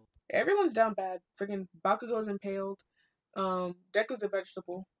while. Everyone's down bad. Freaking Bakugo's impaled. Deku's a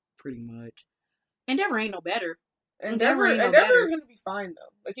vegetable. Pretty much. Endeavor ain't no better. Endeavor is gonna be fine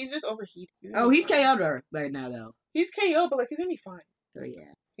though. Like, he's just overheated. He's KO'd right now though. He's KO'd, but like he's gonna be fine. Oh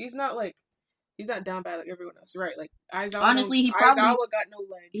yeah. He's not down bad like everyone else, right? Like Aizawa. Honestly, Aizawa got no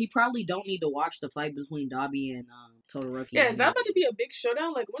leg. He probably don't need to watch the fight between Dabi and Todoroki. Yeah, is that about to be a big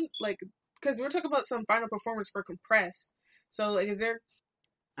showdown? Like when, like, because we're talking about some final performance for Compress. So like, is there?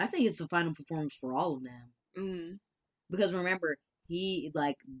 I think it's the final performance for all of them. Because remember,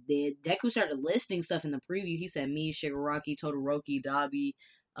 Deku started listing stuff in the preview. He said me, Shigaraki, Todoroki, Dabi,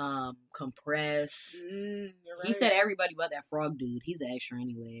 Compress. Right. He said everybody but that frog dude. He's an extra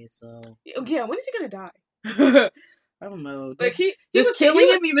anyway, so. Yeah, when is he gonna die? I don't know. Like he was killing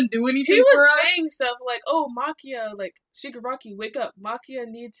him even do anything? He was for saying stuff like, "Oh, Makia, like Shigaraki, wake up! Makia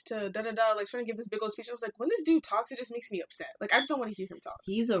needs to da da da." Like trying to give this big old speech. I was like, when this dude talks, it just makes me upset. Like I just don't want to hear him talk.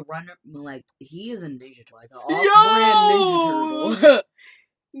 He's a runner. Like he is a ninja turtle, like an off-brand ninja turtle.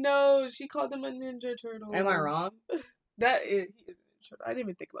 No, she called him a ninja turtle. Am I wrong? He is a ninja turtle. I didn't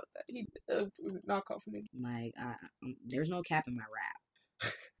even think about that. He knock off me. Like there's no cap in my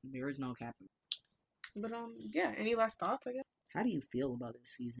rap. There is no cap. But yeah. Any last thoughts? I guess. How do you feel about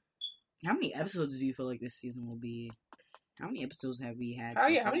this season? How many episodes do you feel like this season will be? How many episodes have we had? Oh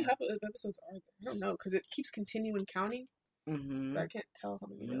yeah, how many episodes are there? I don't know because it keeps continuing counting. Mm-hmm. So I can't tell how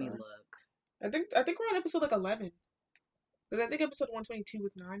many. Let me look. I think we're on episode like 11. Because I think episode 122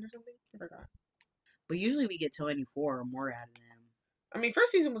 was 9 or something. I forgot. But usually we get 24 or more out of them. I mean,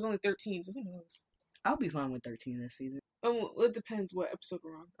 first season was only 13, so who knows? I'll be fine with 13 this season. It depends what episode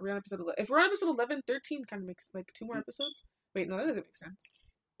we're on. Are we on episode 11? If we're on episode 11, 13 kind of makes like 2 more episodes. Wait, no, that doesn't make sense.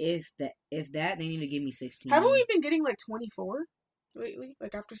 If that, they need to give me 16. Haven't we been getting like 24 lately?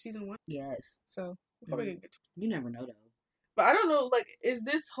 Like after season 1? Yes. So we're probably gonna get. You never know though. But I don't know. Like, is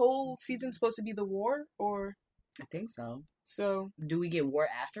this whole season supposed to be the war or? I think so. So do we get War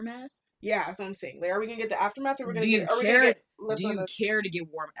Aftermath? Yeah, that's what I'm saying. Like, are we gonna get the aftermath, or we're gonna do you care to get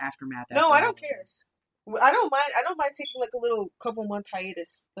War Aftermath? No, I don't care. I don't mind. I don't mind taking like a little couple month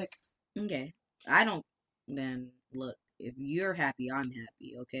hiatus. Like, okay, I don't. Then look, if you're happy, I'm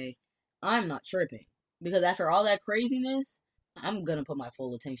happy. Okay, I'm not tripping because after all that craziness, I'm gonna put my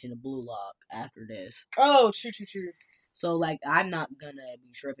full attention to Blue Lock after this. oh, true. So like, I'm not gonna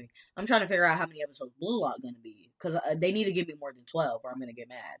be tripping. I'm trying to figure out how many episodes Blue Lock gonna be because they need to give me more than 12, or I'm gonna get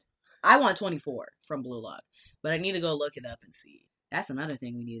mad. I want 24 from Blue Lock, but I need to go look it up and see. That's another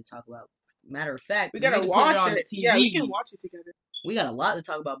thing we need to talk about. Matter of fact, We gotta need to watch put it on it. the TV. Yeah, we can watch it together. We got a lot to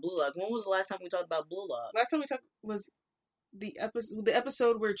talk about Blue Lock. When was the last time we talked about Blue Lock? Last time we talked was the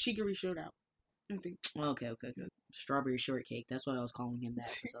episode where Chigiri showed out. I think. Okay. Strawberry Shortcake. That's what I was calling him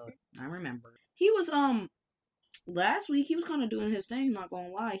that episode. I remember. He was last week he was kind of doing his thing, not gonna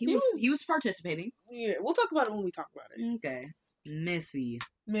lie. He was participating. Yeah, we'll talk about it when we talk about it. Okay. Missy.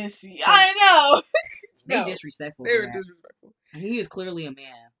 I know. They disrespectful. They were disrespectful. He is clearly a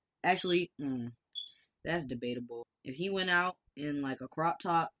man. Actually, that's debatable. If he went out in like a crop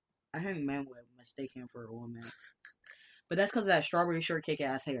top, I think man would mistake him for a woman. But that's because of that strawberry shortcake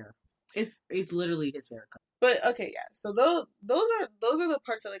ass hair. It's literally his haircut. But okay, yeah. So those are the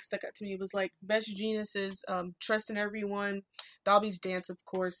parts that like stuck out to me. It was like Best Geniuses, Trust in Everyone, Dobby's dance, of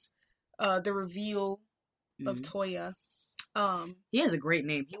course, the reveal of Toya. He has a great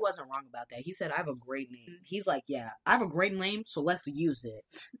name. He wasn't wrong about that. He said, "I have a great name." He's like, "Yeah, I have a great name, so let's use it."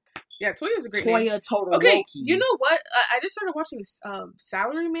 Yeah, Toya's a great name. Toya Todoroki. Okay, you know what? I just started watching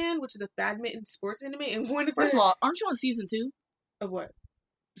Salaryman, which is a badminton sports anime, and one of First of all, aren't you on season 2 of what?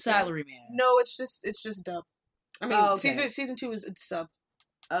 Salaryman? No, it's just dub. I mean, season 2 is it's sub.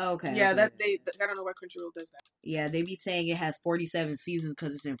 Okay. Yeah, okay. I don't know why Crunchyroll does that. Yeah, they be saying it has 47 seasons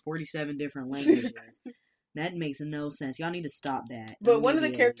because it's in 47 different languages. That makes no sense. Y'all need to stop that. But one of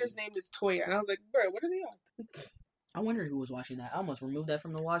the characters' name is Toya, and I was like, bro, what are they on? I wondered who was watching that. I almost removed that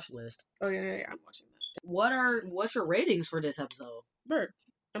from the watch list. Oh yeah, I'm watching that. What's your ratings for this episode? Bird,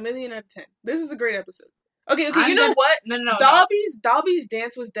 1 million out of 10. This is a great episode. Okay, you know gonna, what? No. Dobby's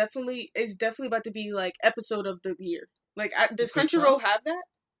dance is definitely about to be like episode of the year. Like, does Crunchyroll have that?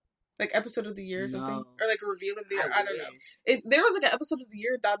 Like episode of the year or something, or like a reveal of the year? I don't know. If there was like an episode of the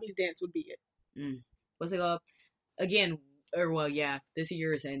year, Dobby's dance would be it. What's it called? Again, this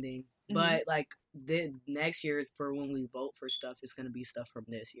year is ending. Mm-hmm. But, like, the next year, for when we vote for stuff, it's going to be stuff from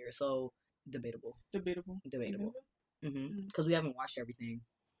this year. So, debatable. Because we haven't watched everything.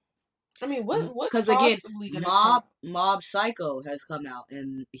 I mean, what? Because, again, Mob Psycho has come out,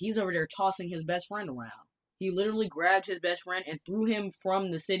 and he's over there tossing his best friend around. He literally grabbed his best friend and threw him from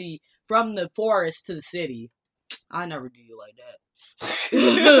the forest to the city. I never do you like that.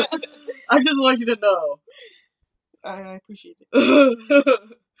 I just want you to know. I appreciate it.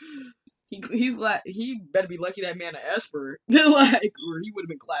 He's glad. He better be lucky that man an Esper, like, or he would have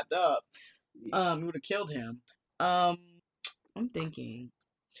been clapped up. He would have killed him. I'm thinking.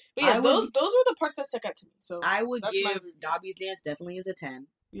 But yeah, those were the parts that stuck out to me. So I would give Dobby's dance definitely is a 10.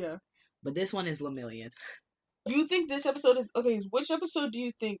 Yeah, but this one is Lemillion. You think this episode is okay? Which episode do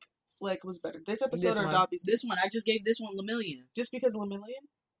you think like was better? This episode or Dobby's? This one. I just gave this one Lemillion. Just because Lemillion?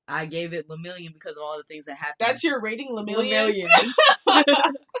 I gave it Lemillion because of all the things that happened. That's your rating, Lemillion?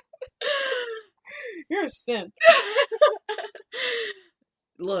 You're a simp.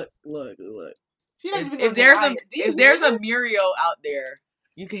 Look. If there's a Muriel out there,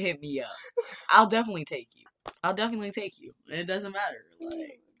 you can hit me up. I'll definitely take you. It doesn't matter.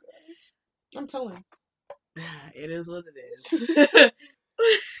 Like, I'm telling. It is what it is.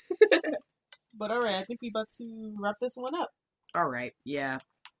 But alright, I think we about to wrap this one up. Alright, yeah.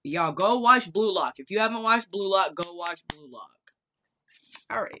 Y'all go watch Blue Lock. If you haven't watched Blue Lock, go watch Blue Lock.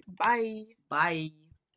 Alright, bye. Bye.